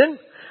creation,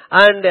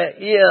 and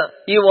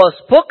He was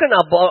spoken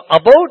about.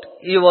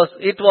 It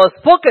was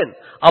spoken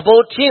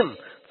about Him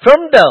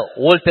from the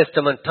Old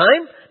Testament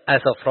time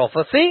as a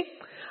prophecy,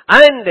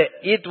 and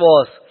it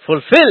was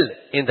fulfilled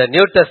in the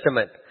New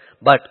Testament.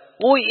 But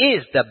who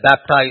is the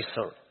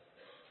baptizer?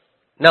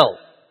 Now,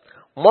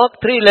 Mark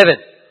 3:11.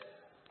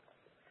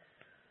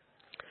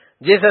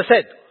 Jesus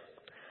said,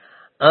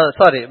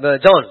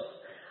 John,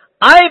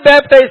 I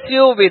baptize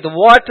you with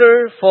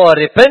water for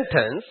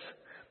repentance,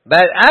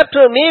 but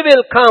after me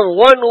will come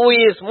one who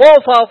is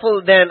more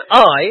powerful than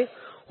I,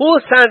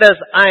 whose sandals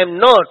I am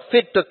not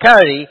fit to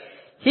carry.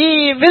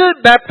 He will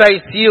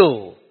baptize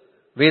you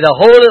with the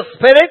Holy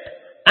Spirit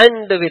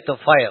and with the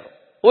fire.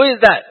 Who is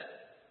that?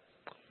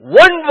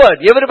 One word.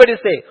 Everybody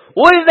say,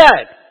 who is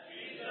that?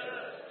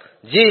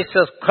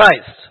 Jesus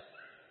Christ.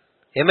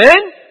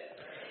 Amen?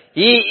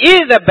 He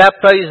is the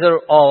baptizer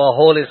of the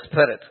Holy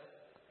Spirit.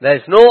 There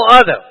is no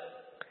other.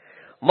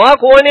 Mark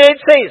 1:8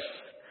 says,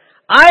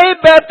 I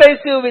baptize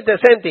you with the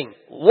same thing,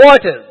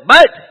 water,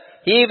 but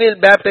He will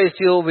baptize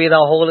you with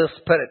the Holy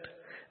Spirit.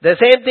 The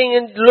same thing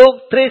in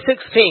Luke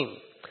 3:16.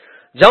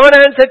 John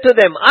answered to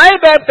them, I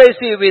baptize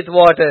you with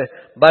water,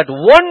 but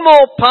one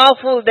more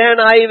powerful than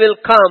I will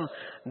come,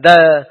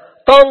 the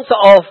thongs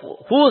of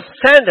whose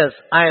sandals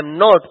I am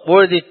not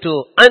worthy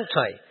to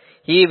untie.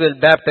 He will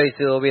baptize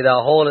you with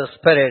the Holy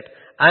Spirit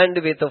and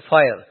with the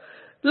fire.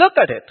 Look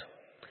at it.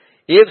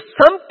 If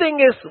something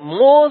is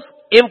most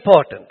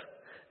important,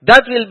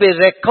 that will be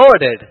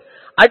recorded,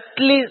 at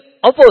least,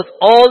 of course,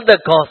 all the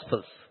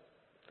Gospels.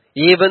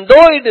 Even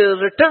though it is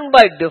written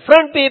by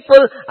different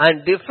people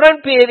and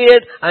different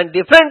period and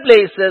different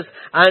places,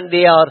 and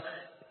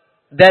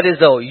there is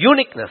a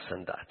uniqueness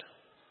in that.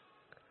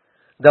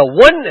 The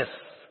oneness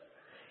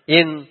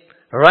in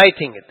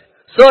writing it.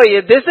 So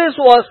if this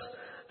was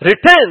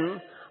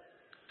written,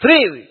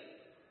 3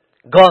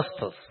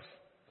 Gospels.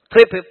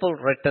 3 people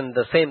written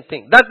the same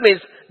thing. That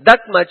means that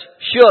much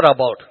sure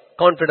about,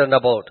 confident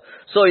about.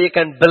 So you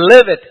can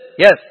believe it.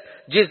 Yes,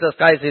 Jesus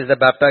Christ is the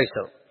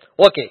baptizer.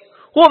 Okay.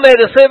 Who may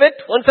receive it?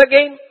 Once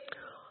again,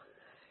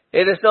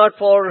 it is not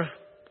for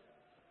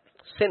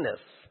sinners.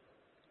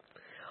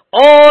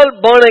 All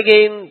born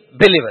again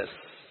believers.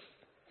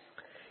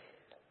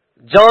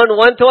 John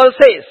 1:12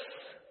 says,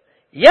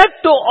 yet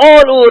to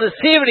all who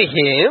received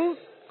Him,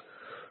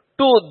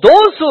 to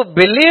those who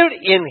believed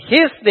in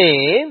His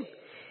name,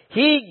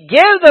 He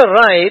gave the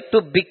right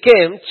to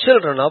become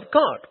children of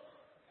God.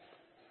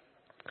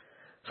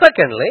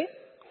 Secondly,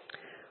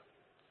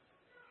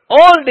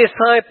 all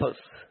disciples,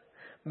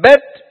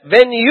 but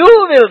when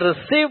you will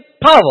receive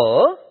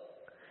power,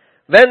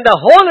 when the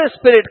Holy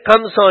Spirit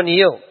comes on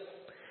you,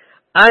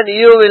 and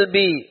you will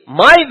be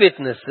my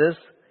witnesses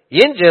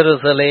in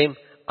Jerusalem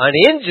and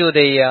in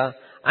Judea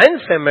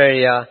and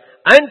Samaria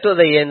and to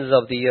the ends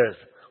of the earth.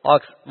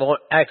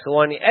 Acts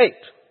 1:8.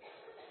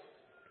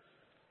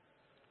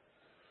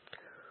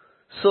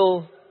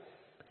 So,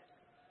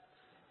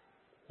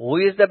 who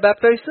is the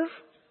baptizer?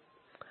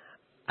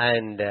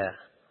 And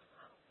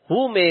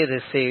who may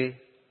receive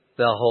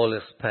the Holy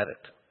Spirit?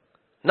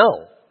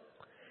 Now,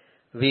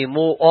 we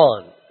move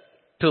on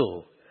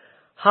to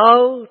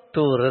how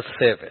to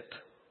receive it.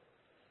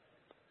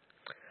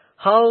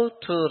 How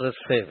to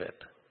receive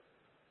it.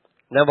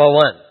 Number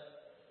one,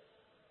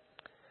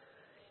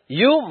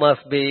 you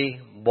must be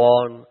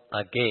born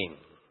again.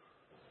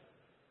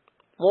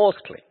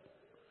 Mostly.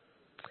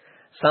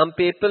 Some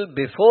people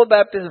before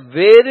baptism,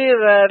 very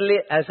rarely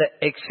as an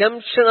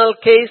exceptional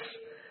case,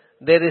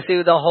 they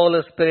receive the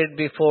Holy Spirit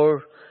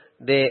before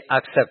they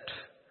accept.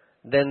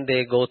 Then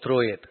they go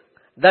through it.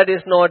 That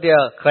is not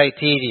a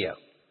criteria.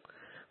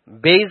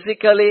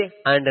 Basically,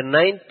 and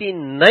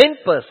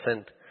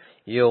 99%,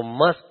 you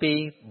must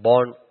be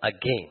born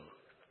again.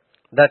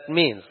 That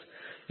means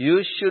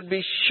you should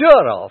be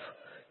sure of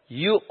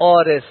you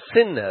are a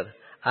sinner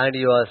and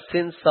your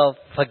sins are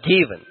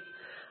forgiven.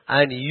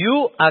 And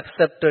you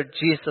accepted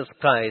Jesus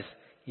Christ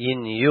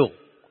in you.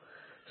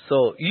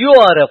 So you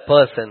are a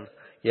person,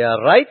 a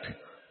right,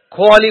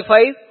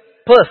 qualified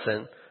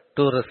person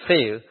to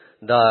receive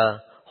the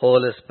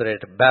Holy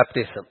Spirit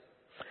baptism.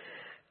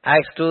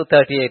 Acts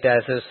 2:38,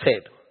 as I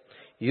said,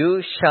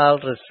 you shall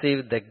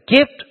receive the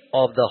gift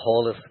of the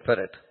Holy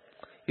Spirit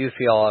if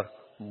you are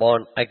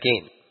born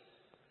again.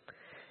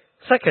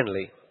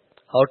 Secondly,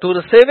 how to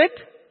receive it?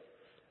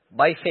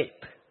 By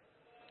faith.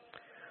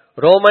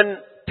 Romans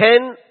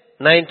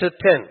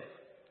 10:9-10.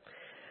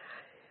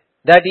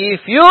 That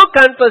if you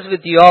confess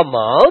with your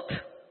mouth,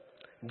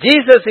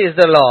 Jesus is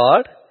the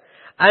Lord,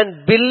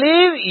 and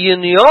believe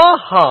in your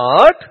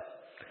heart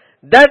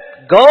that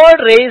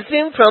God raised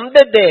him from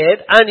the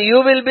dead, and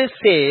you will be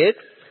saved.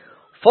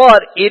 For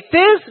it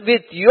is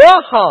with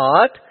your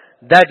heart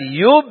that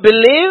you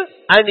believe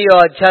and you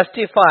are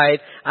justified,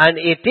 and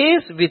it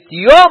is with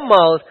your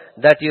mouth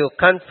that you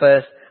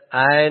confess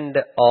and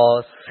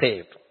are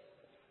saved.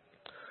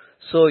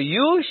 So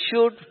you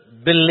should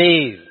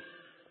believe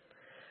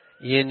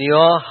in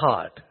your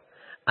heart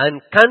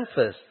and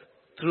confess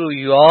through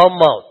your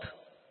mouth.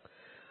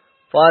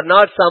 For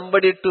not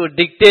somebody to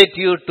dictate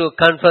you to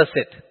confess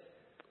it.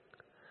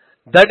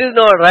 That is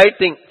not right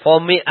thing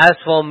for me, as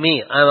for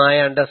me, am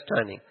I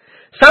understanding.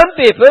 Some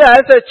people,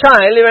 as a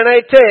child, when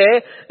I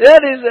say,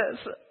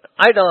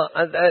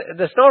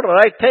 that's not the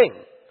right thing.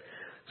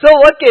 So,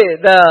 okay,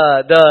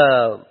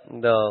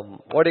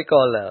 what do you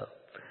call,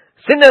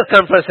 sinner's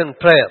confession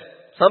prayer.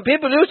 Some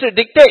people used to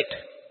dictate.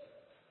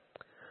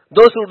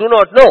 Those who do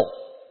not know.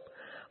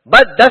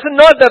 But that is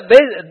not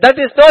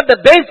the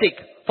basic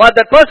for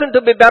that person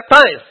to be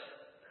baptized.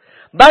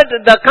 But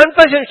the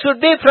confession should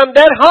be from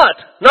their heart,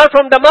 not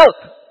from the mouth,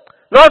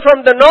 not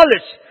from the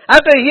knowledge.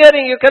 After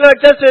hearing, you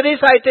cannot just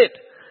recite it.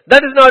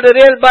 That is not a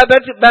real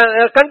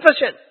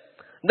confession.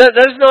 That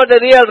is not a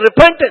real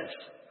repentance.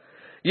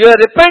 Your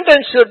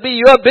repentance should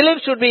be, your belief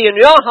should be in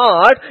your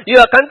heart.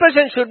 Your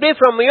confession should be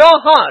from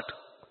your heart,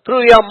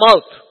 through your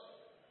mouth.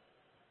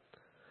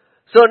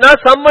 So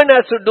not someone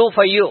has to do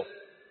for you.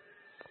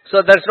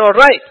 So that's not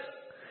right.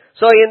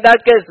 So in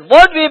that case,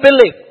 what we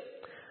believe?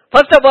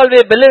 First of all,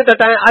 we believe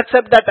that I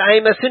accept that I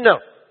am a sinner.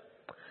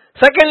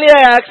 Secondly,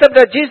 I accept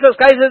that Jesus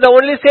Christ is the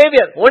only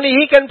Savior. Only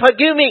He can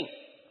forgive me.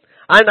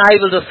 And I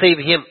will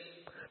receive Him.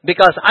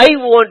 Because I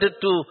wanted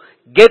to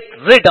get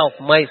rid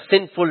of my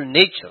sinful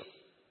nature.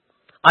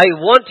 I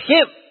want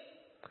Him.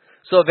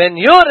 So when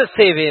you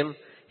receive Him,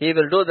 He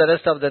will do the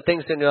rest of the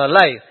things in your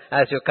life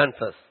as you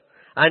confess.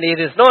 And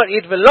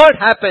it will not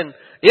happen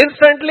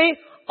instantly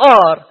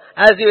or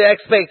as you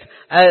expect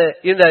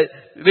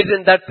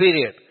within that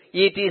period.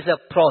 It is a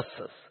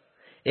process.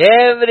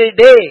 Every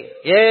day,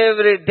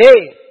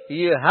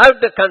 you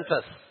have to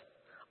confess.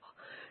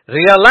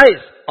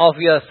 Realize of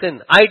your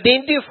sin.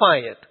 Identify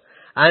it.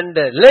 And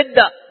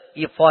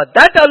for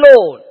that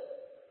alone,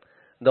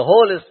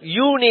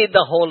 you need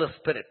the Holy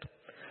Spirit.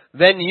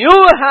 When you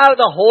have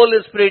the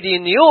Holy Spirit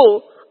in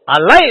you,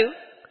 alive,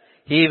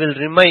 He will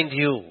remind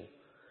you.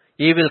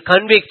 He will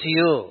convict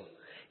you.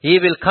 He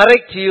will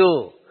correct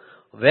you.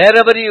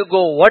 Wherever you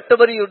go,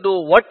 whatever you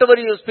do, whatever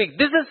you speak,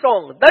 this is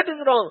wrong, that is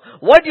wrong,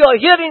 what you are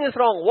hearing is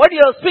wrong, what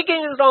you are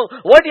speaking is wrong,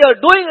 what you are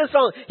doing is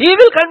wrong. He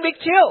will convict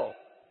you.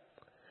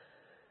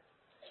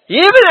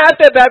 Even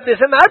after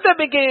baptism, after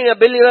becoming a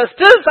believer,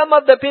 still some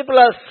of the people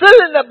are still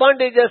in the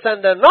bondages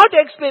and are not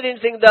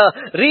experiencing the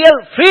real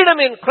freedom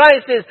in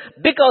Christ is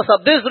because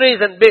of this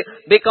reason,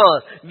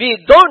 because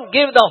we don't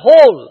give the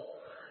whole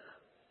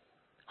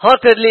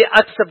heartedly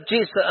accept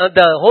Jesus,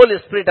 the Holy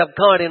Spirit of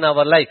God in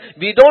our life.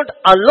 We don't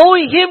allow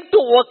Him to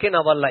work in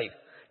our life.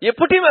 You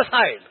put Him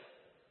aside.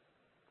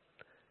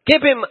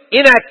 keep him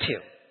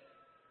inactive.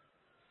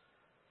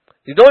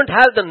 You don't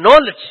have the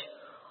knowledge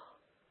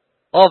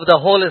of the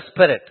Holy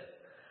Spirit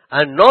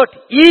and not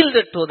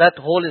yielded to that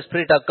Holy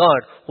Spirit of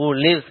God who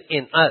lives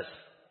in us.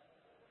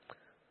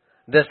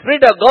 The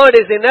Spirit of God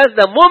is in us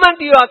the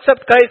moment you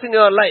accept Christ in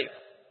your life.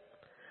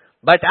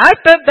 But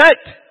after that,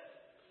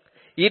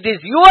 it is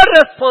your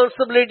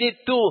responsibility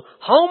to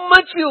how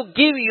much you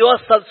give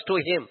yourselves to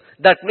Him.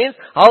 That means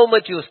how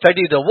much you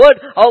study the Word,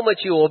 how much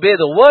you obey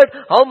the Word,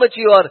 how much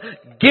you are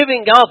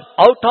giving up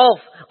out of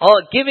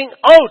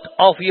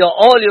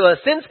all your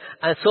sins,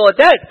 and so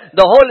that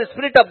the Holy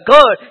Spirit of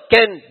God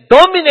can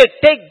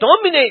take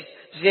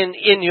domination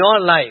in your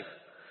life.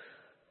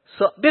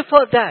 So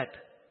before that,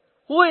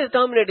 who is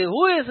dominating?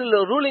 Who is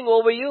ruling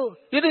over you?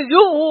 It is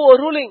you who are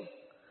ruling.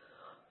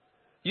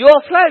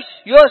 Your flesh,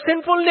 your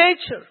sinful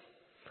nature.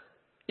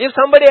 If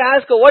somebody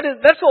asks,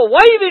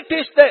 why we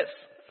teach this?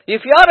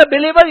 If you are a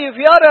believer, if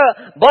you are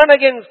a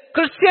born-again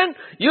Christian,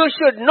 you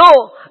should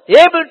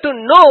able to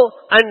know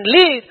and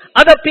lead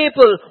other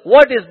people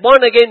what is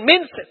born-again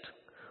means it.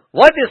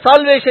 What is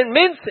salvation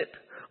means it.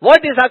 What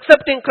is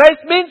accepting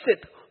Christ means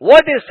it.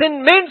 What is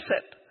sin means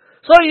it.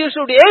 So you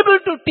should be able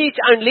to teach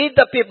and lead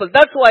the people.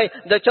 That's why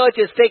the church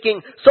is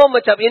taking so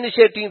much of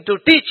initiative to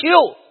teach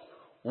you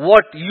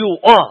what you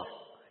are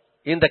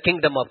in the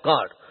kingdom of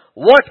God.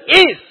 What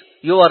is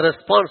your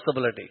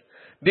responsibility?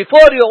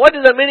 What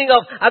is the meaning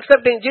of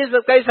accepting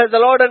Jesus Christ as the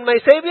Lord and my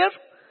Savior?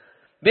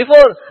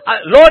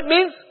 Lord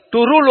means to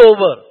rule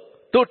over,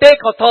 to take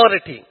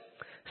authority.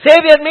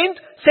 Savior means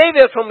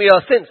Savior from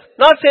your sins,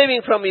 not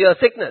saving from your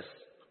sickness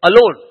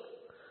alone.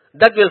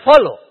 That will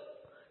follow.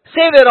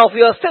 Savior of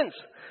your sins.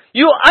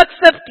 You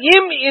accept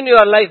Him in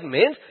your life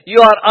means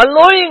you are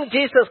allowing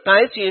Jesus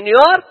Christ in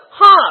your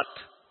heart.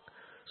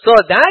 So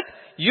that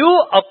you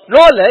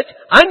acknowledge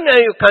and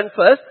you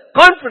confess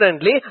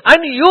confidently and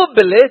you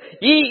believe,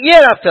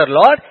 hereafter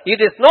Lord,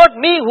 it is not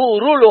me who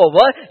rule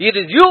over, it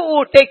is you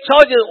who take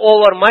charge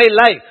over my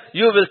life.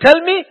 You will tell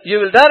me, you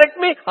will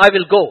direct me, I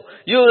will go.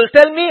 You will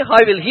tell me,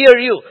 I will hear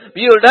you.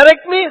 You will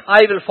direct me,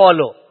 I will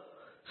follow.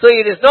 So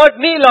it is not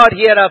me, Lord,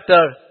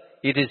 hereafter,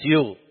 it is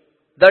you.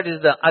 That is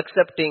the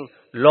accepting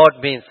Lord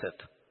means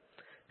it.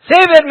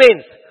 Savior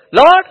means,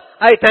 Lord,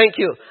 I thank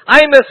you. I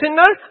am a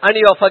sinner and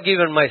you have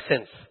forgiven my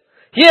sins.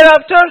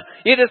 Hereafter,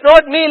 it is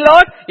not me,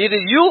 Lord, it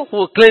is you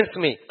who cleanse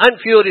me and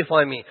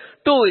purify me.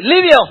 To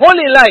live a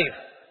holy life,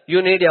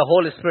 you need a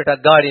Holy Spirit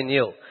of God in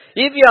you.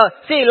 If you are,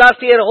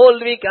 last year, whole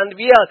week, and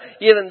we are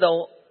even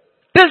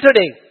till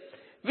today,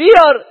 we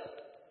are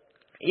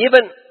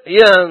even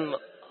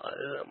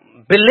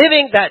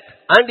believing that,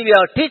 and we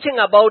are teaching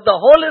about the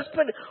Holy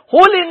Spirit.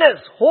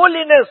 Holiness. What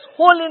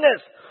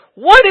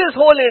is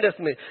holiness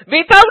mean?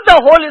 Without the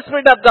Holy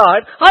Spirit of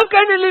God, how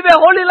can you live a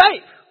holy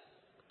life?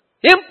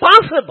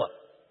 Impossible.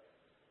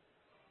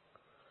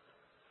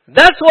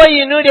 That's why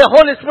you need a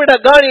Holy Spirit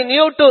of God in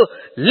you to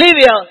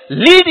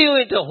lead you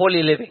into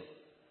holy living.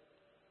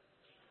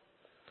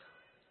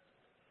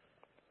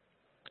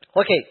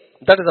 Okay,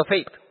 that is the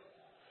faith.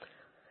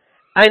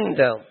 And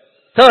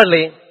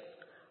thirdly,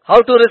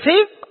 how to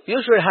receive?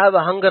 You should have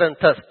a hunger and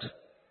thirst.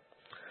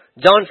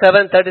 John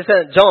 7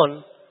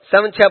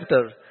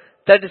 chapter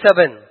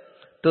 37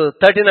 to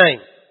 39.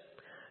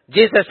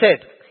 Jesus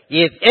said,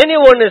 if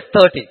anyone is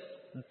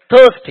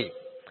thirsty,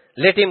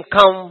 let him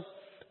come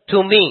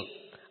to me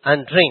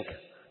and drink.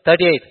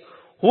 38.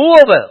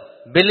 Whoever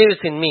believes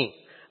in me,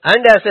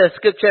 and as the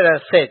scripture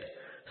has said,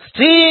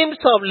 streams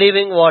of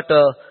living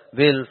water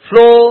will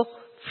flow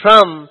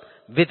from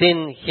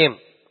within him.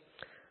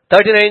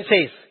 39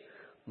 says,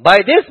 by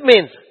this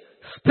means,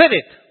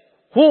 Spirit,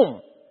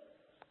 whom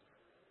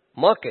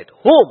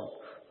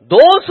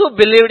those who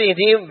believed in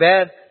him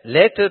were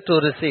later to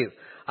receive.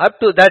 Up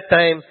to that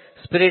time,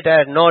 Spirit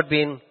had not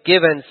been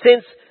given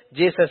since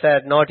Jesus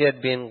had not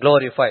yet been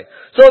glorified.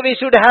 So we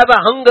should have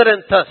a hunger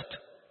and thirst.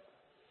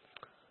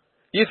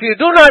 If you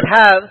do not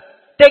have,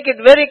 take it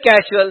very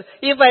casual.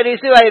 If I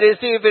receive, I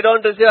receive. If you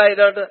don't receive, I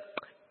don't.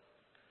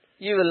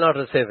 You will not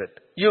receive it.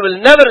 You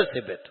will never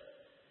receive it.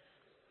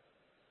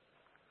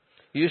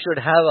 You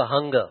should have a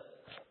hunger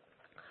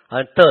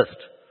and thirst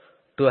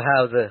to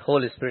have the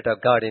Holy Spirit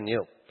of God in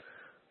you.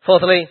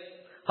 Fourthly,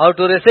 how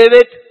to receive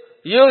it?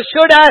 You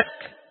should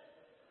ask.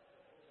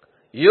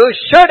 You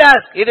should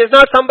ask. It is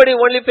not somebody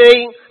only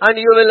praying and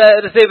you will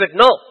receive it.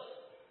 No.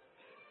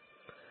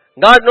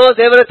 God knows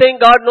everything.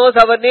 God knows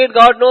our need.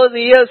 God knows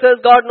He hears us.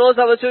 God knows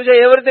our future.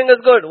 Everything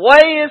is good. Why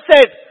He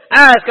said,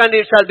 ask and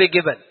it shall be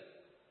given.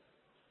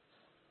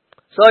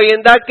 So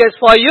in that case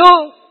for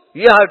you,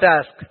 you have to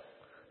ask.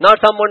 Not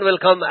someone will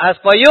come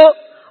ask for you,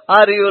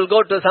 or you will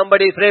go to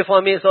somebody, pray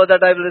for me so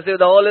that I will receive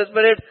the Holy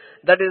Spirit.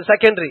 That is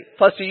secondary.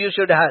 First you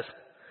should ask.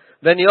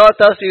 When you are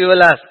thirsty, you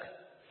will ask.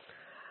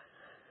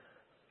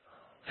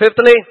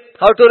 Fifthly,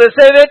 how to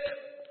receive it?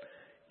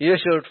 You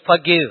should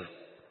forgive.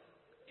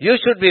 You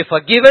should be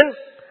forgiven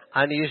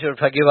and you should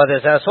forgive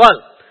others as well.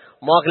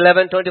 Mark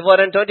 11,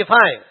 24 and 25.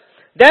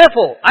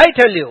 Therefore, I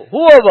tell you,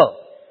 whoever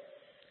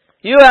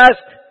you ask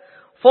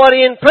for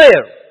in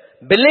prayer,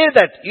 believe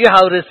that you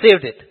have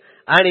received it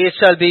and it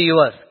shall be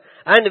yours.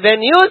 And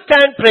when you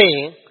stand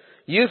praying,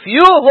 if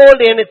you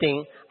hold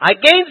anything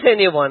against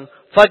anyone,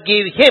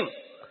 forgive him,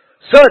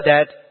 so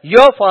that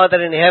your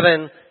Father in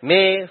heaven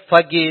may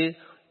forgive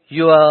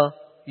your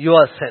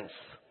sins.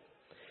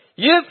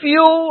 If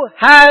you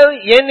have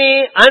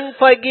any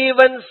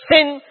unforgiven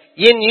sin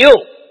in you,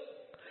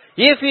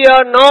 if you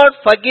are not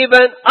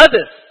forgiven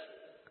others,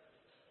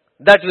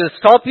 that will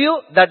stop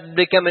you, that will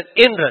become an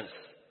hindrance.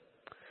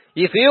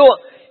 If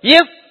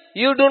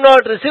you do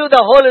not receive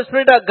the Holy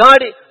Spirit of God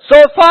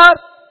so far,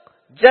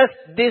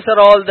 just these are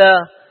all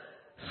the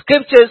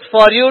scriptures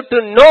for you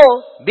to know,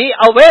 be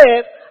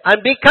aware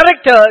and be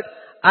corrected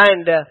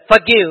and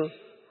forgive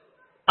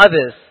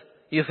others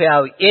if you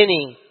have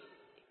any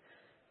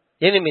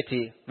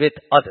enmity with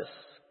others.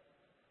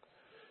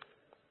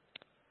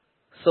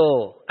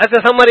 So, as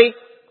a summary,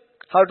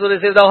 how to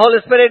receive the Holy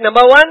Spirit?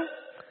 Number 1,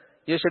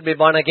 you should be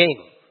born again.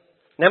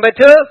 Number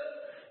 2,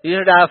 you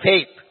should have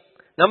faith.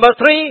 Number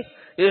 3,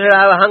 you should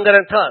have hunger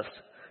and thirst.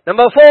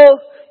 Number 4,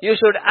 you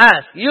should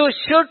ask. You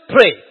should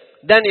pray.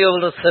 Then you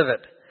will receive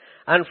it.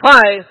 And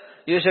 5,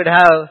 you should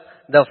have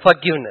the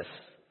forgiveness.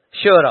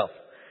 Sure of.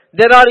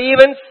 There are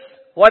events.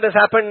 What has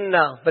happened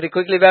very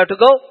quickly we have to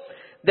go.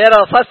 There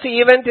are first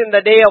event in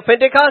the day of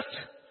Pentecost.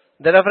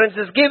 The reference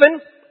is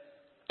given.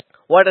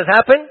 What has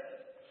happened.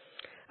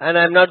 And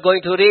I'm not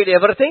going to read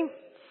everything.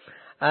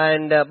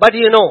 But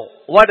you know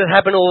what has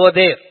happened over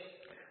there.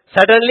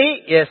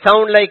 Suddenly a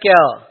sound like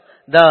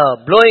the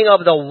blowing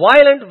of the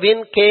violent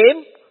wind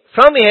came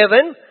from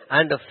heaven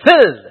and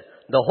filled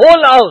the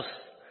whole house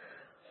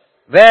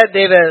where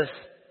they were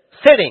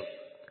sitting.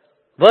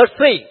 Verse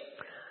 3.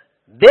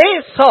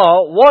 They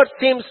saw what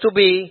seems to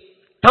be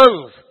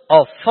tongues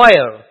of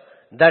fire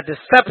that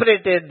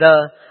separated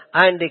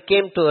and they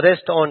came to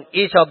rest on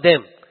each of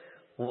them.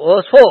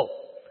 Verse 4.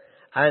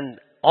 And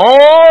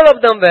all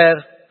of them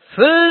were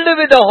filled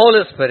with the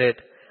Holy Spirit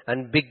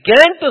and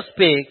began to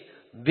speak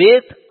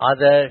with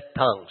other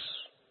tongues.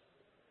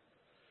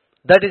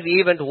 That is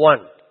event 1.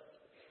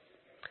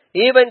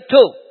 Event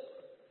 2.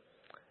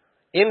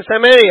 In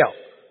Samaria,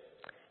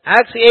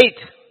 Acts 8,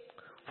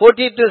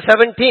 14 to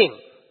 17.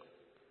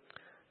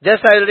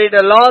 Just I will read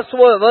the last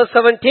verse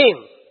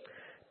 17.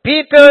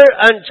 Peter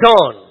and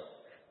John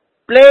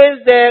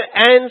placed their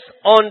hands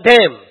on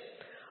them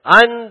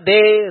and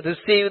they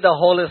received the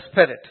Holy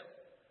Spirit.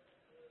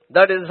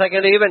 That is the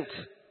second event.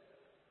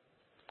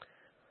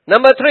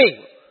 Number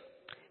 3.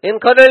 In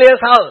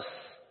Cornelius' house.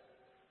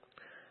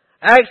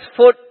 Acts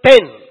 10,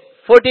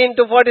 14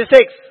 to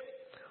 46.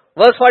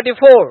 Verse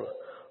 44.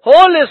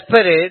 Holy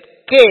Spirit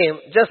came,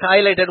 just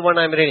highlighted one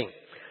I'm reading.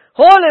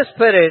 Holy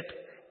Spirit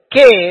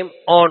came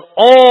on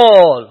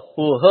all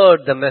who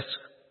heard the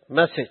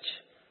message.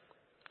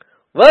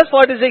 Verse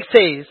 46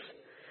 says,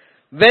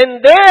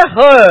 when they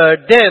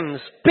heard them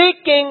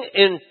speaking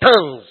in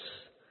tongues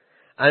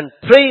and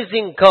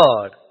praising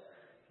God,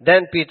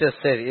 then Peter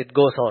said, it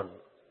goes on.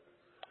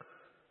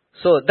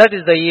 So that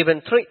is the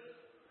event 3.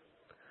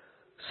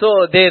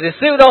 So they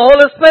received the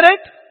Holy Spirit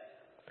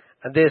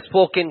and they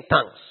spoke in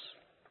tongues.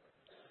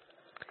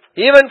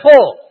 Even 4.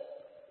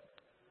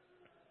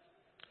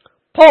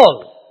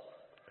 Paul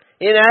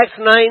in Acts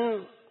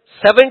 9,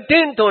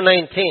 17 to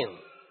 19.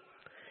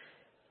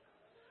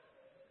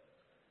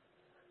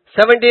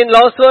 17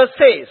 last verse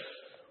says,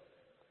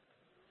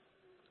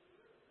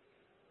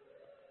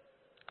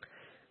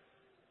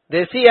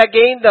 they see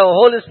again the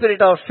Holy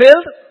Spirit are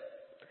filled.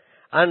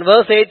 And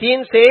verse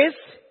 18 says,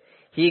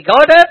 he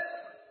got up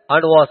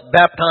and was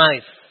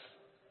baptized.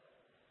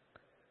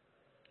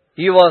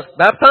 He was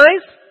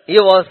baptized, he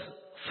was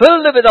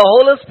filled with the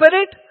Holy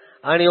Spirit,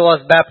 and he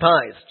was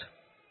baptized.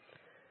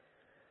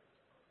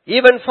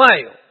 Even 5.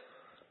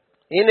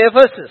 In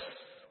Ephesus.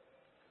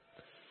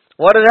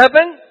 What has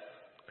happened?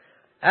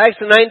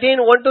 Acts 19,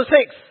 1 to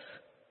 6.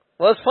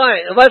 Verse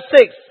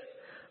 6.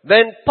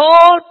 When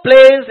Paul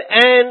placed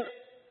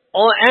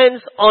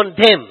hands on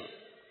them,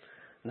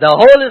 the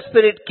Holy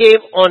Spirit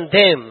came on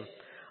them,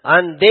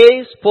 and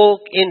they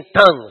spoke in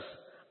tongues,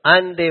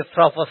 and they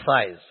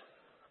prophesied.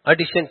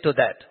 Addition to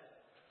that.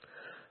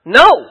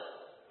 Now,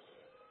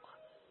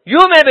 you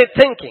may be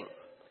thinking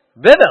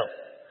whether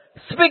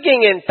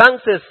speaking in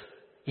tongues is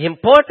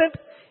important.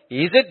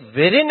 Is it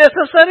very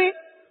necessary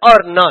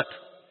or not?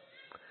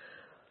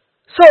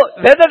 So,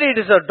 whether it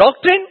is a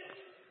doctrine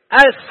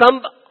as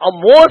some are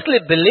mostly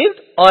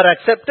believed or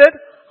accepted,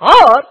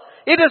 or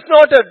it is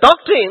not a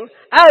doctrine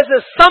as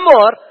some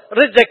are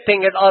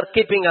rejecting it or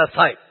keeping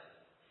aside.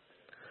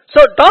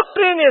 So,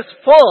 doctrine is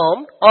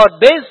formed or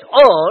based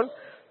on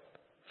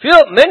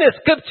many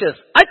scriptures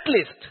at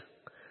least.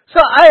 So,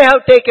 I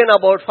have taken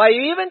about 5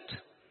 events.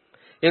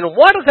 In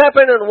what has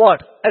happened and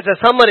what? As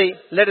a summary,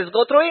 let us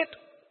go through it.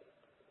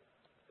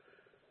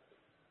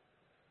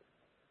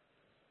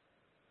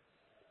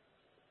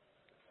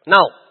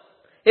 Now,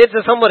 it's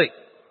a summary.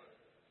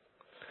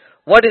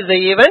 What is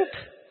the event?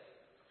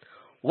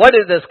 What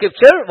is the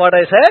scripture, what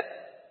I said?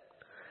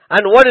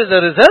 And what is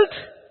the result?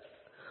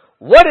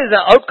 What is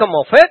the outcome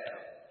of it?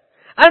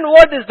 And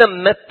what is the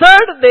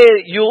method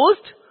they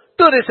used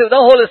to receive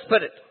the Holy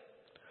Spirit?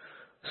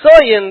 So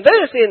in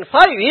this, in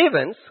 5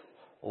 events,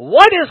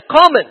 what is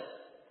common?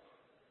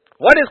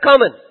 What is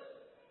common?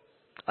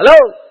 Hello?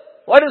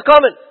 What is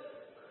common?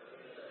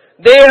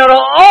 They are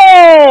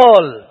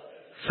all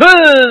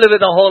filled with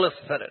the Holy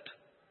Spirit.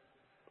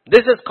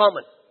 This is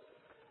common.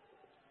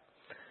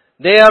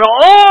 They are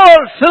all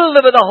filled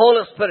with the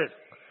Holy Spirit.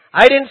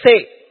 I didn't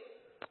say.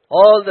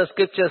 All the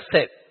scriptures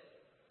said.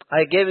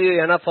 I gave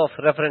you enough of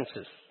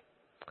references.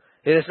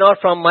 It is not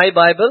from my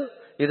Bible.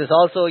 It is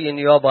also in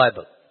your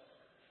Bible.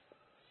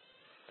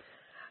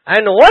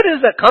 And what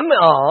is the come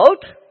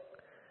out?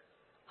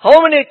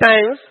 How many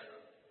times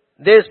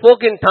they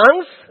spoke in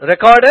tongues?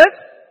 Recorded?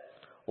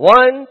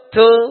 1,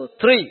 2,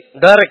 3.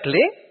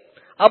 Directly.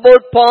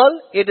 About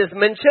Paul, it is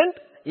mentioned.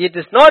 It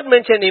is not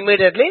mentioned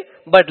immediately,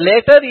 but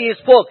later he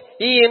spoke.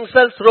 He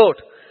himself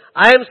wrote,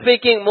 I am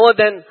speaking more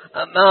than,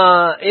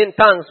 in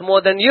tongues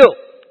more than you.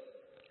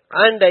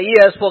 And he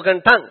has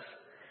spoken tongues.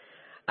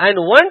 And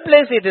one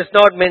place it is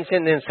not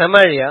mentioned in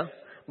Samaria,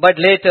 but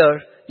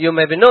later you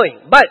may be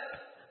knowing. But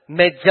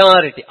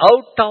majority,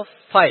 out of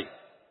 5,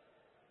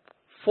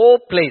 4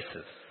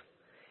 places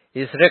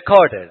is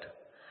recorded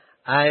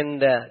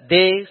and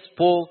they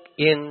spoke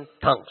in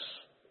tongues.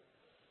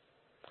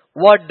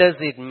 What does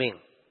it mean?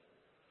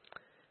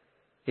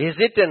 Is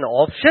it an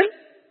option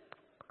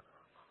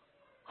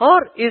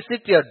or is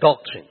it a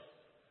doctrine?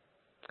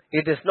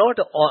 It is not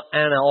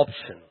an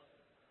option.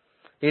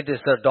 It is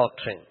a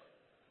doctrine.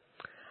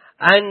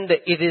 And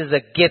it is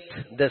a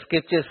gift. The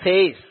scripture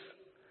says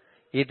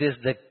it is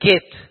the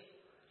gift.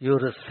 You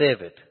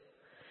receive it.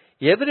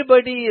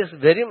 Everybody is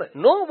very much,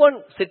 no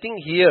one sitting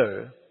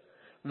here,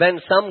 when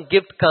some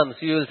gift comes,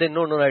 you will say,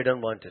 no, I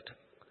don't want it.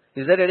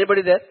 Is there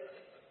anybody there?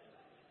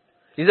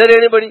 Is there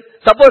anybody?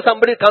 Suppose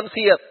somebody comes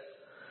here.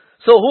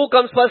 So who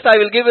comes first? I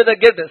will give you the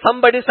gift.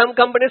 Somebody, some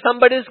company,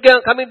 somebody is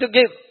coming to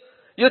give.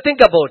 You think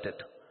about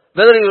it.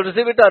 Whether you will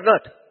receive it or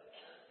not.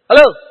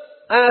 Hello?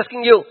 I am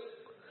asking you.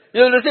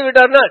 You will receive it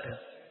or not?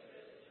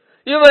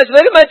 You must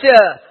very much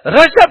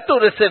rush up to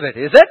receive it.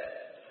 Is it?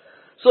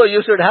 So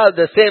you should have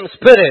the same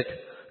spirit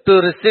to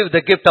receive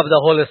the gift of the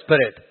Holy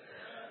Spirit.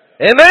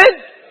 Amen?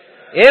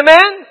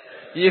 Amen?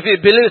 If you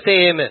believe,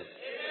 say amen.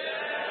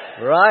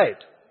 Amen. Right.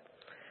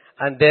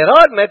 And there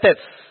are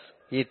methods.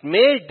 It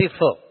may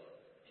differ.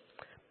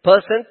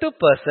 Person to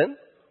person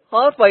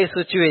or by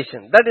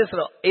situation. That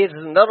is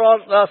in the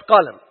last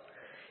column.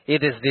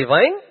 It is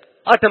divine.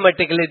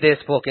 Automatically they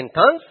spoke in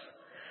tongues.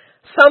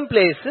 Some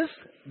places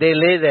they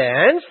lay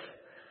their hands.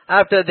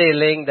 After they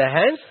laying the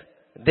hands,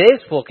 they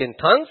spoke in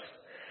tongues.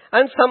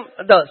 And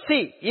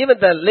even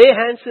the lay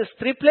hands is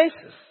 3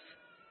 places.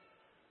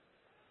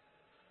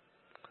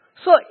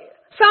 So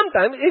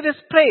sometimes it is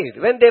prayed.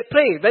 When they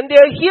pray, when they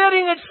are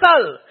hearing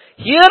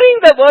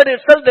the word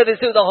itself, they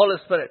receive the Holy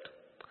Spirit.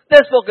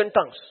 They spoke in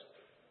tongues.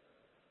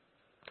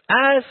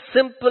 As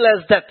simple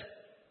as that.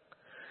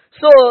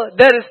 So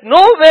there is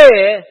no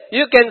way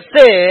you can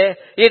say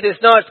it is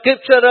not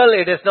scriptural,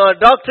 it is not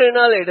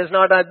doctrinal, it is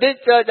not of this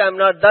church, I am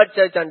not that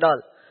church and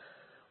all.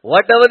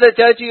 Whatever the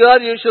church you are,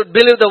 you should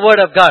believe the word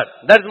of God.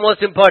 That's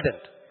most important.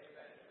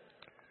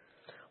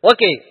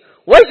 Okay.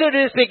 Why should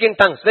we speak in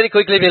tongues? Very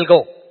quickly we'll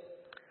go.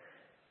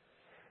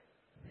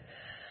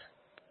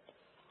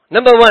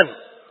 Number 1.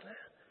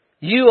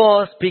 You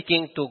are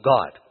speaking to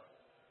God.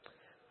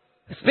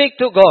 Speak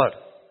to God.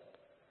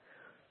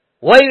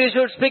 Why you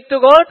should speak to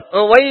God?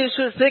 Or why you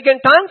should speak in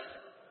tongues?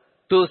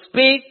 To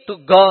speak to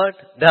God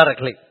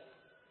directly.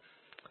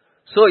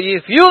 So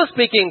if you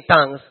speak in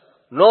tongues,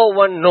 no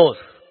one knows.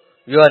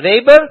 Your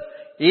neighbor,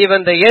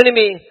 even the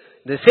enemy,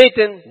 the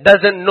Satan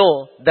doesn't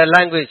know the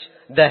language,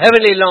 the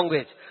heavenly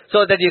language,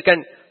 so that you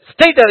can,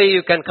 straight away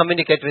you can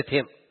communicate with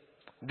him.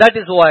 That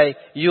is why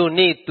you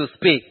need to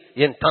speak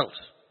in tongues.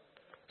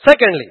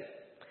 Secondly,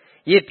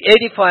 it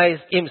edifies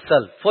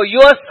himself. For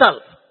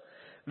yourself.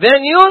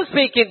 When you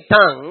speak in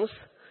tongues,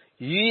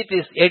 it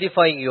is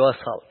edifying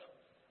yourself.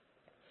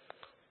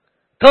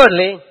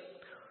 Thirdly,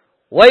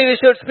 why we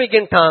should speak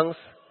in tongues?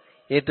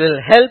 It will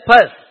help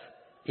us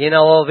in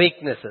our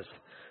weaknesses.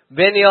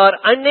 When you are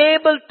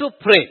unable to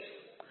pray,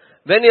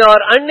 when you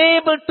are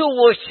unable to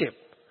worship,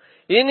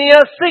 in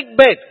your sick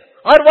bed,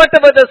 or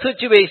whatever the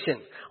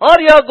situation, or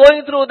you are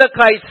going through the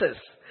crisis,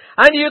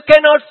 and you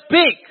cannot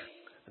speak,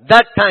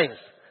 that times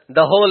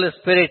the Holy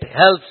Spirit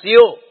helps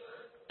you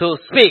to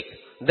speak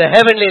the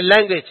heavenly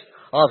language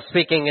of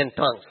speaking in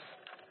tongues.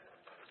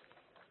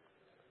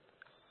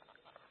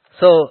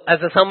 So, as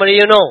a summary,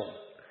 there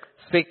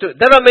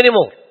are many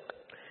more.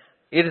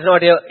 It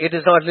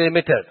is not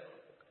limited.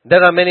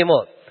 There are many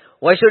more.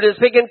 Why should you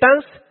speak in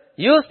tongues?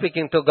 You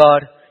speaking to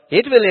God,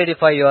 it will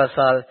edify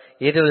yourself.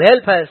 It will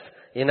help us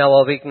in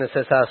our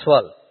weaknesses as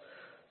well.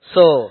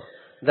 So,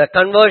 the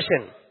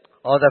conversion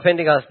of the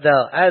Pentecost,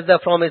 as the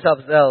promise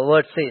of the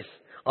word says,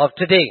 of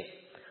today,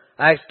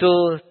 Acts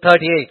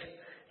 2:38.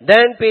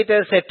 Then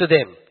Peter said to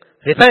them,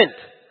 repent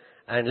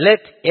and let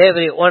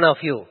every one of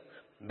you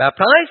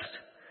baptized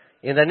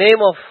in the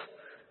name of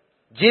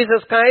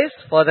Jesus Christ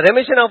for the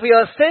remission of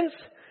your sins,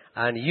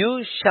 and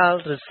you shall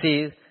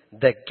receive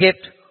the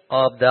gift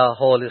of the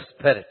Holy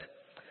Spirit.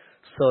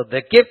 So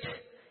the gift,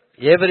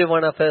 every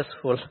one of us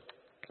who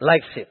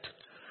likes it,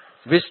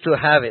 wish to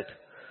have it.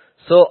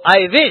 So I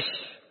wish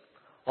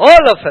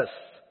all of us,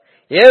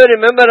 every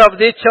member of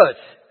this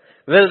church,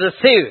 will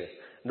receive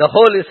the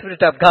Holy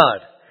Spirit of God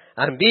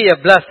and be a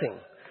blessing,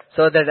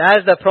 so that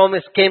as the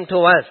promise came to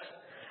us,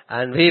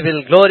 and we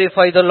will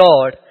glorify the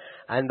Lord,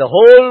 and the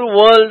whole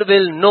world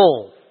will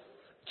know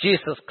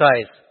Jesus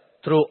Christ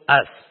through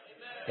us.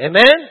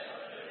 Amen?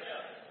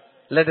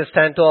 Let us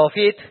stand to our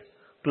feet,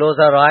 close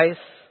our eyes.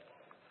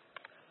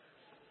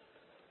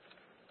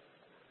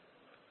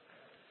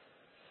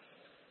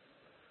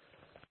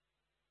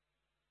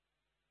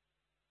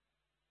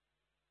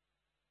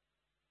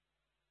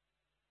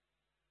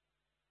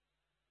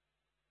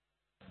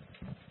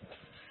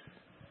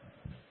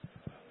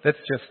 Let's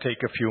just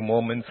take a few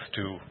moments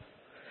to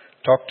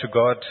talk to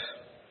God,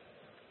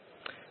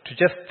 to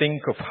just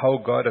think of how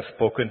God has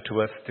spoken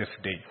to us this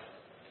day.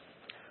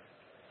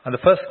 And the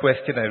first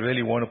question I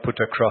really want to put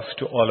across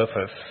to all of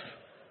us: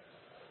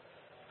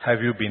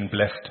 have you been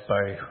blessed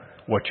by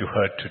what you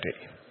heard today?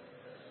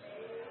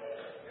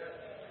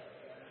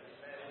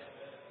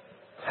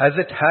 Has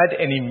it had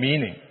any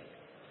meaning?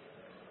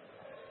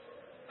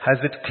 Has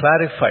it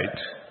clarified?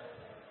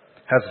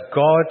 Has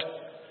God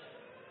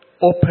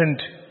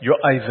opened your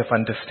eyes of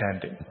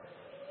understanding?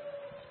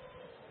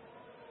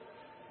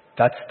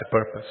 That's the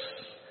purpose.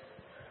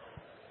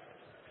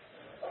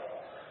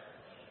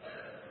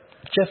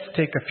 Just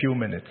take a few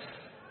minutes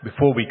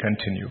before we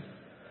continue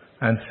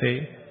and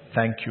say,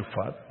 thank you,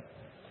 Father.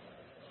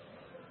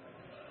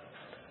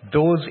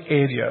 Those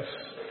areas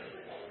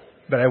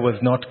that I was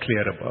not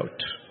clear about,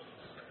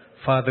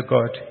 Father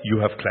God,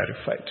 you have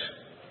clarified.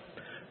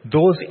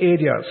 Those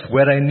areas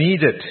where I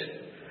needed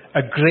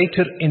a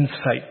greater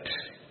insight,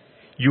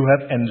 you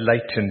have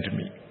enlightened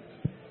me.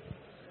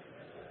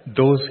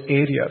 Those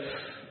areas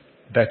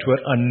that were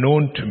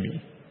unknown to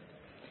me,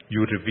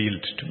 you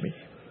revealed to me.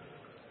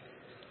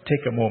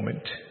 Take a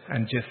moment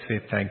and just say,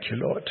 thank you,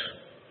 Lord.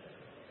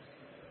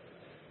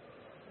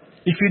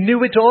 If you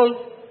knew it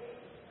all,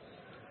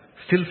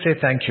 still say,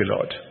 thank you,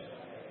 Lord.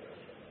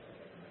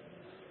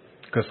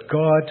 Because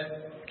God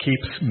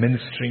keeps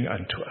ministering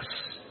unto us.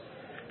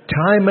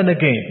 Time and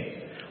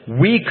again,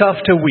 week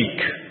after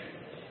week,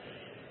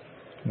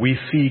 we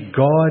see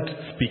God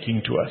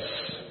speaking to us.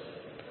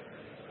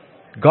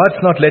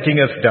 God's not letting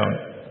us down.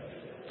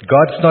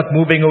 God's not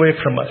moving away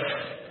from us.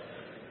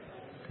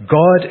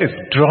 God is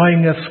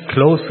drawing us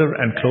closer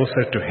and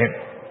closer to Him.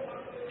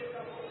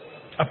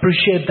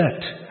 Appreciate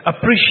that.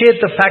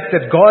 Appreciate the fact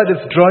that God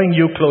is drawing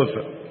you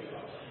closer.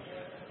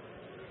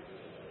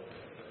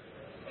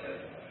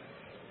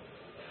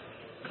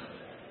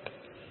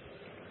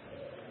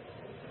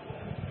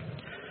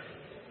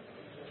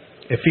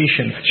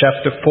 Ephesians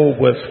chapter 4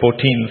 verse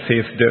 14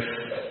 says this: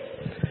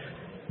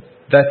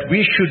 that we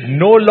should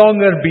no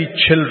longer be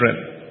children,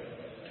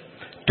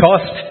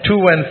 tossed to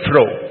and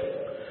fro,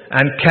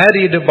 and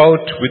carried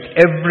about with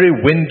every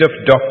wind of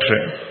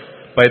doctrine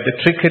by the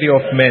trickery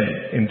of men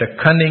in the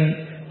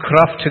cunning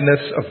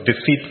craftiness of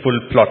deceitful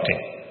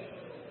plotting.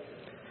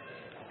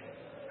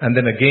 And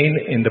then again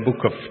in the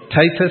book of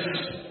Titus,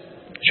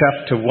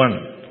 chapter 1,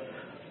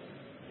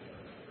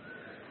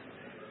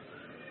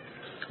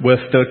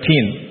 verse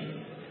 13.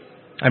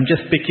 I'm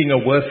just picking a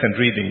verse and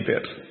reading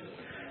there.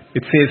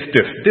 It says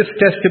this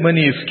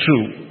testimony is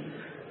true.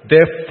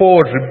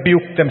 Therefore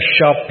rebuke them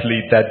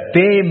sharply, that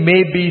they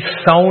may be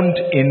sound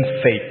in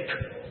faith.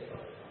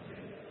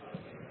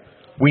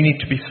 We need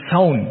to be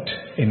sound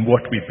in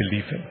what we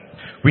believe in.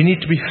 We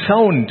need to be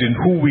sound in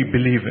who we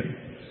believe in.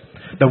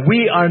 That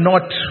we are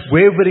not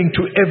wavering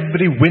to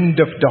every wind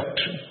of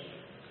doctrine.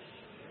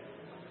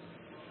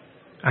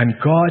 And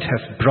God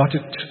has brought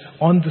it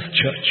on this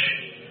church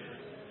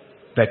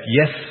that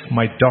yes,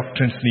 my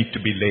doctrines need to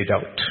be laid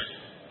out.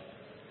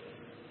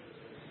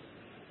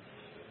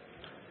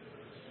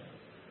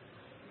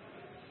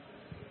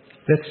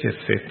 Let's just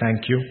say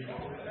thank you.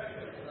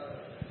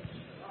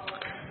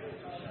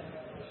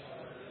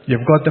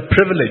 You've got the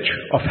privilege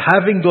of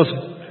having those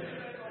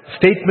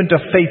statement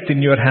of faith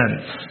in your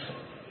hands.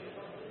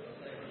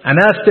 And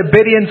as the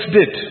Bereans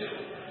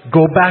did,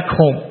 go back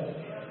home,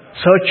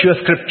 search your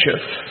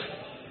scriptures.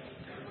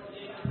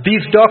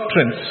 These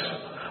doctrines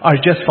are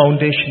just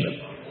foundational.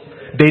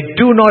 They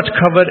do not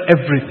cover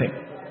everything.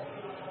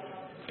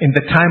 In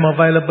the time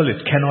available,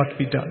 it cannot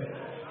be done.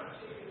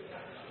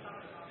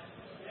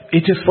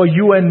 It is for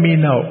you and me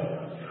now,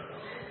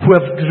 who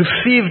have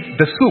received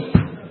the soup,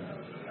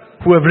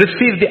 who have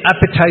received the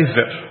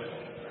appetizer,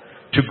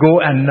 to go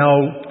and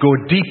now go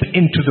deep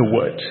into the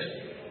Word.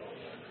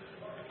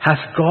 Has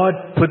God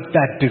put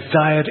that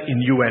desire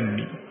in you and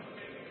me?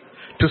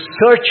 To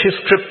search His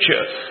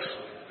scriptures,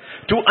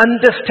 to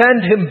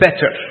understand Him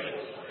better,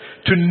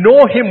 to know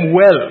Him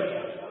well,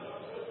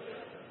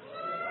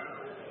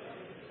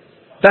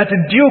 that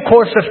in due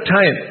course of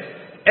time,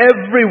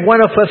 every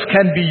one of us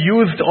can be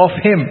used of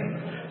Him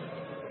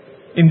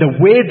in the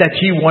way that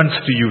He wants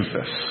to use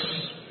us.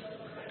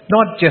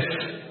 Not just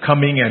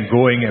coming and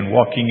going and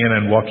walking in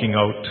and walking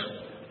out.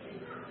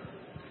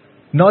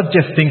 Not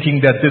just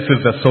thinking that this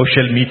is a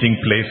social meeting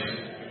place.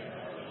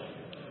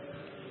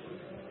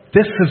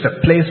 This is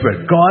a place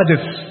where God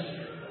is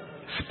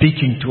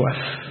speaking to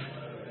us.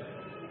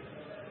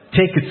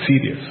 Take it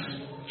serious.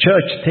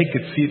 Church, take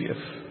it serious.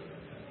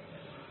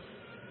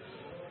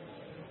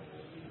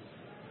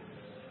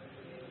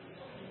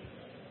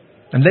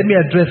 And let me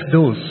address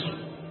those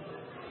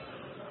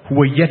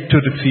who are yet to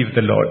receive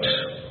the Lord.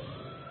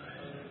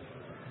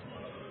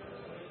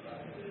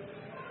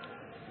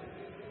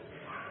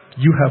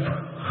 You have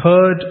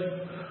heard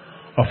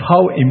of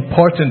how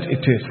important it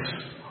is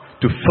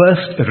to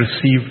first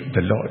receive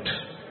the Lord.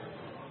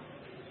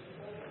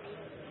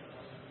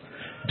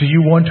 Do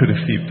you want to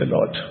receive the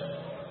Lord?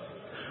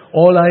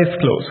 All eyes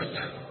closed.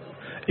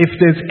 If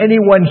there's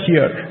anyone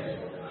here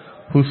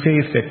who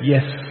says that,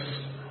 yes,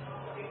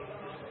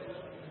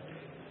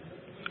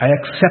 I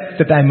accept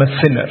that I'm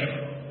a sinner,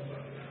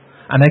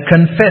 and I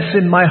confess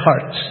in my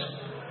heart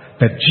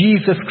that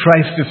Jesus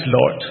Christ is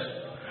Lord,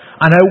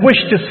 and I wish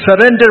to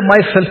surrender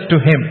myself to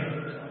Him,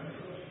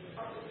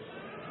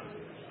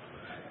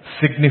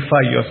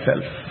 signify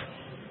yourself.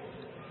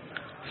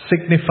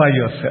 Signify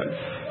yourself.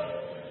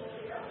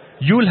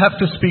 You'll have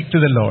to speak to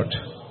the Lord.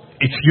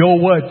 It's your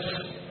words.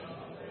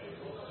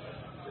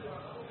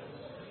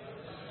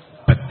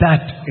 But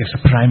that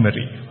is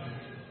primary.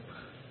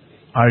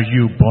 Are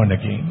you born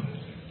again?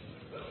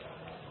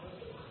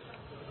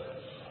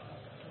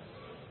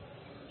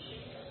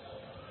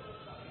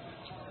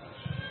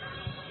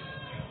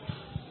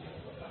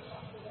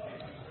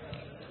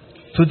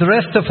 To the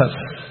rest of us,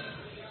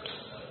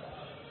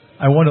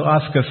 I want to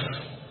ask us,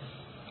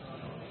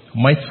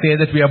 might say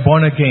that we are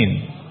born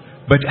again,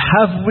 but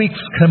have we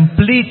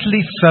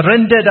completely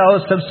surrendered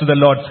ourselves to the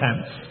Lord's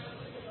hands?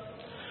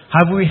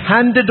 Have we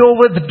handed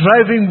over the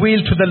driving wheel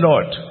to the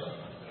Lord?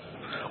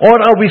 Or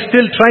are we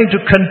still trying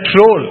to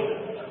control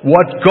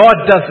what God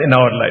does in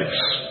our lives?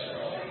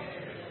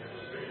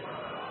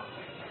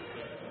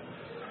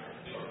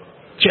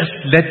 Just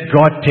let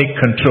God take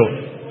control.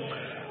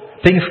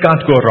 Things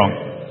can't go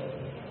wrong.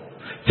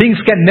 Things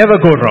can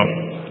never go wrong.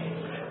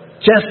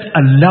 Just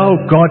allow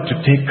God to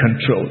take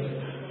control.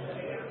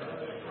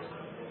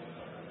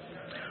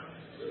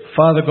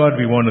 Father God,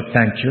 we want to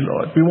thank you,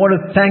 Lord. We want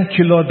to thank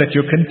you, Lord, that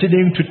you're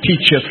continuing to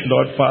teach us,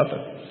 Lord Father.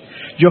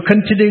 You're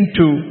continuing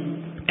to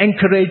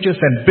encourage us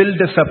and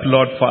build us up,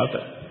 Lord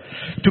Father,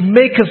 to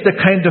make us the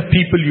kind of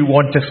people you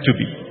want us to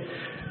be.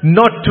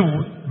 Not to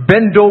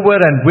bend over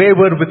and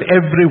waver with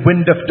every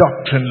wind of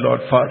doctrine,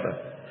 Lord Father,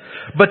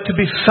 but to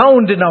be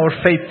sound in our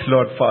faith,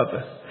 Lord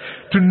Father.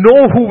 To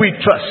know who we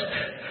trust.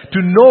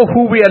 To know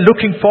who we are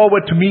looking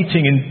forward to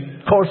meeting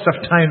in course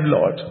of time,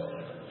 Lord.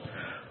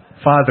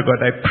 Father God,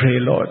 I pray,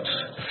 Lord,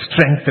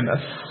 strengthen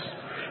us.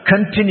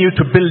 Continue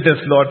to build us,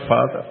 Lord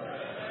Father.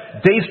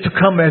 Days to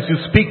come as you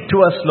speak to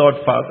us,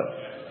 Lord Father.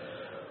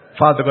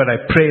 Father God,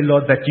 I pray,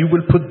 Lord, that you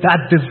will put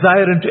that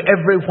desire into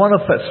every one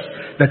of us.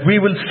 That we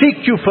will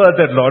seek you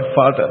further, Lord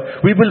Father.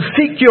 We will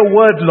seek your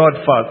word, Lord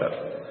Father.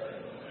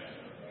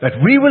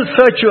 That we will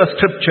search your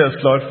scriptures,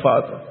 Lord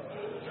Father.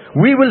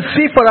 We will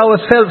see for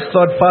ourselves,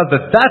 Lord Father,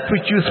 that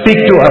which you speak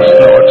to us,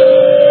 Lord.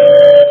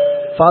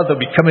 Father,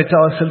 we commit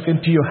ourselves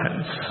into your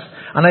hands.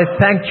 And I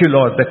thank you,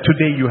 Lord, that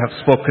today you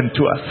have spoken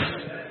to us.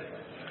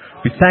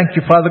 We thank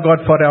you, Father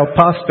God, for our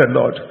pastor,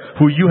 Lord,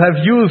 who you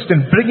have used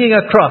in bringing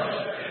across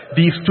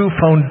these two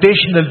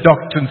foundational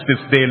doctrines this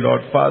day,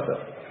 Lord Father.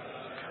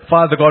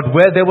 Father God,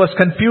 where there was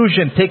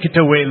confusion, take it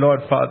away,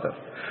 Lord Father.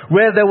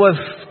 Where there was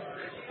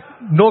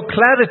no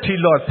clarity,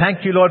 Lord,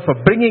 thank you, Lord, for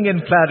bringing in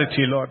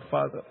clarity, Lord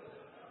Father.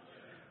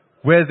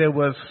 Where there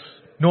was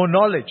no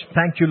knowledge,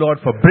 thank you, Lord,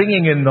 for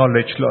bringing in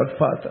knowledge, Lord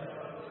Father.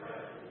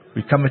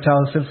 We commit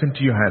ourselves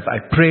into your hands.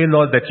 I pray,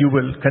 Lord, that you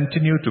will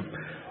continue to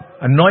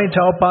anoint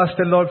our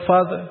pastor, Lord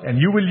Father, and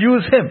you will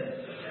use him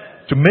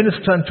to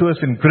minister unto us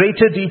in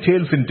greater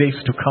details in days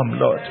to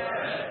come, Lord.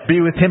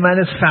 Be with him and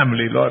his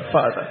family, Lord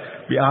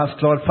Father. We ask,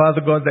 Lord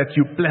Father God, that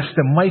you bless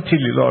them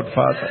mightily, Lord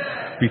Father.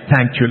 We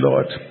thank you,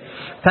 Lord.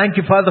 Thank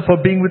you, Father, for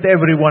being with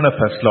every one of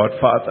us, Lord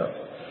Father.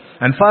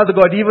 And Father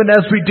God, even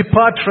as we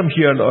depart from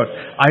here, Lord,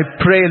 I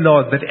pray,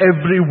 Lord, that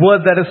every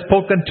word that is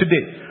spoken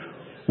today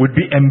would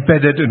be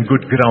embedded in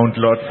good ground,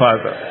 Lord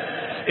Father.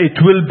 It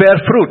will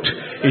bear fruit.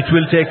 It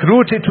will take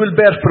root. It will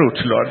bear fruit,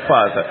 Lord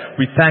Father.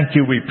 We thank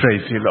you. We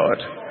praise you, Lord.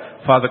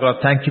 Father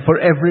God, thank you for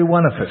every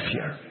one of us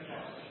here.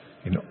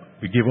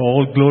 We give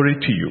all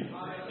glory to you.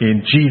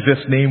 In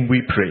Jesus' name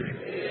we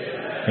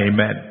pray.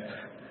 Amen.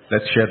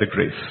 Let's share the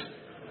grace.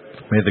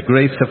 May the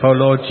grace of our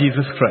Lord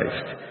Jesus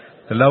Christ,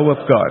 the love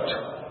of God,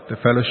 the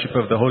fellowship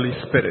of the Holy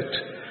Spirit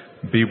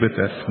be with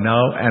us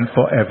now and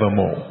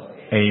forevermore.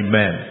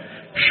 Amen.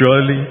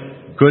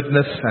 Surely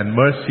goodness and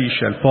mercy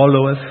shall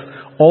follow us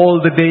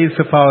all the days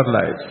of our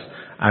lives,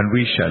 and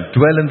we shall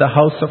dwell in the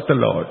house of the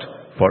Lord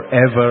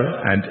forever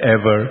and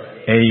ever.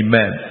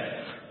 Amen.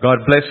 God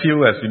bless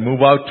you as we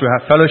move out to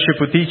have fellowship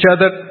with each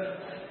other.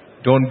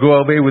 Don't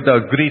go away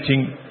without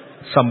greeting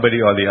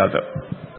somebody or the other.